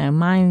future, you know,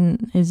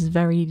 mine is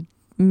very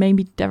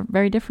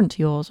different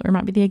to yours, or it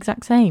might be the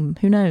exact same.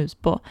 Who knows?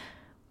 But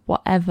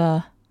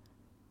whatever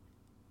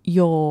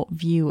your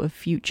view of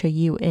future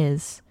you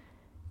is,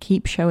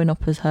 keep showing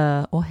up as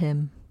her or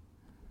him,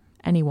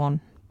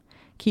 anyone.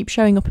 Keep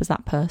showing up as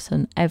that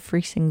person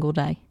every single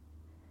day.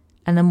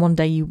 And then one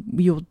day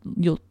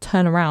you'll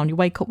turn around, you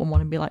wake up one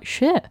morning and be like,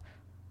 shit,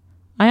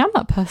 I am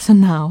that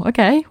person now.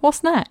 Okay,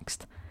 what's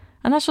next?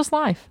 And that's just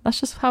life. That's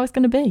just how it's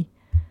going to be.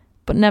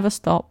 But never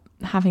stop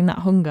having that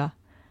hunger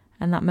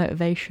and that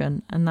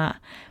motivation and that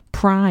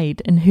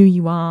pride in who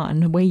you are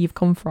and where you've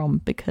come from,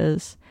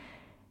 because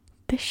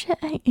this shit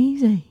ain't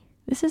easy.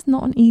 This is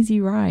not an easy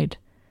ride.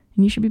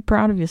 And you should be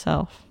proud of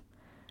yourself.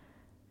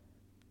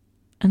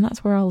 And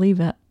that's where I'll leave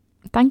it.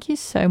 Thank you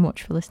so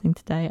much for listening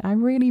today. I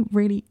really,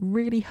 really,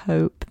 really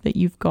hope that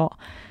you've got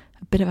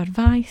a bit of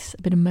advice,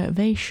 a bit of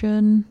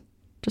motivation,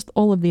 just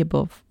all of the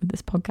above with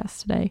this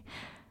podcast today.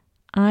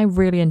 I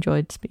really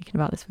enjoyed speaking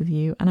about this with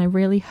you, and I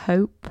really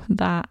hope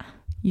that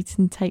you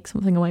can take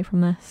something away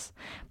from this.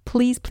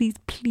 Please, please,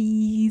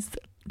 please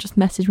just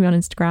message me on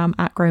Instagram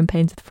at Growing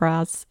Pains with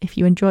Fraz if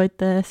you enjoyed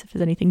this, if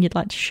there's anything you'd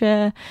like to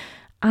share.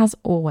 As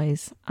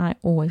always, I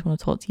always want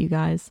to talk to you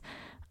guys.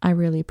 I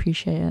really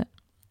appreciate it.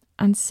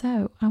 And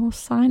so I will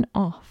sign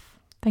off.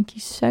 Thank you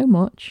so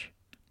much.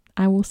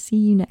 I will see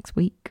you next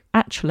week.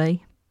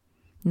 Actually,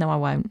 no, I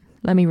won't.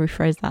 Let me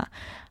rephrase that.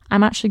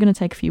 I'm actually going to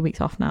take a few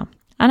weeks off now.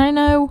 And I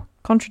know,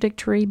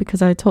 contradictory,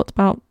 because I talked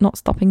about not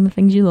stopping the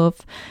things you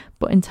love.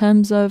 But in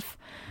terms of,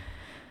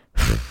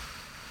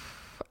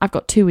 I've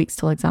got 2 weeks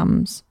till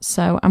exams.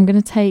 So I'm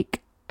going to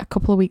take a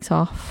couple of weeks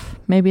off,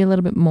 maybe a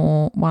little bit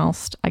more,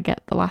 whilst I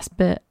get the last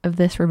bit of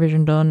this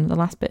revision done, the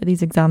last bit of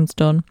these exams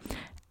done.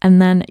 And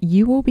then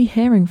you will be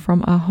hearing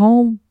from a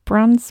whole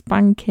brand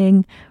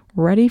spanking,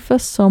 ready for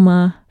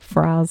summer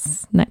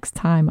Fraz next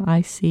time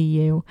I see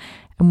you.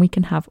 And we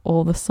can have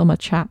all the summer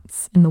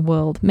chats in the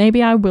world.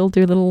 Maybe I will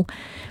do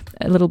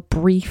a little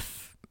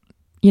brief,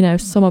 you know,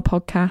 summer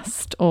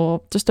podcast,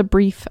 or just a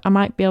brief, I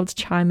might be able to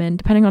chime in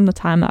depending on the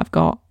time that I've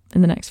got in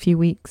the next few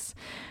weeks.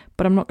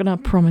 But I'm not going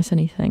to promise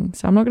anything.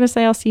 So I'm not going to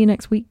say I'll see you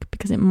next week,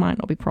 because it might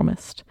not be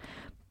promised.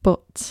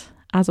 But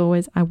as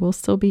always, I will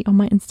still be on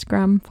my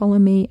Instagram. Follow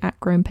me at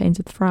Growing Pains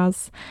with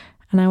Fraz,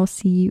 and I will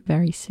see you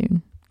very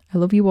soon. I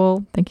love you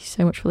all. Thank you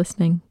so much for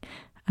listening,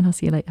 and I'll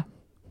see you later.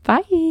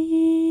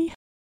 Bye.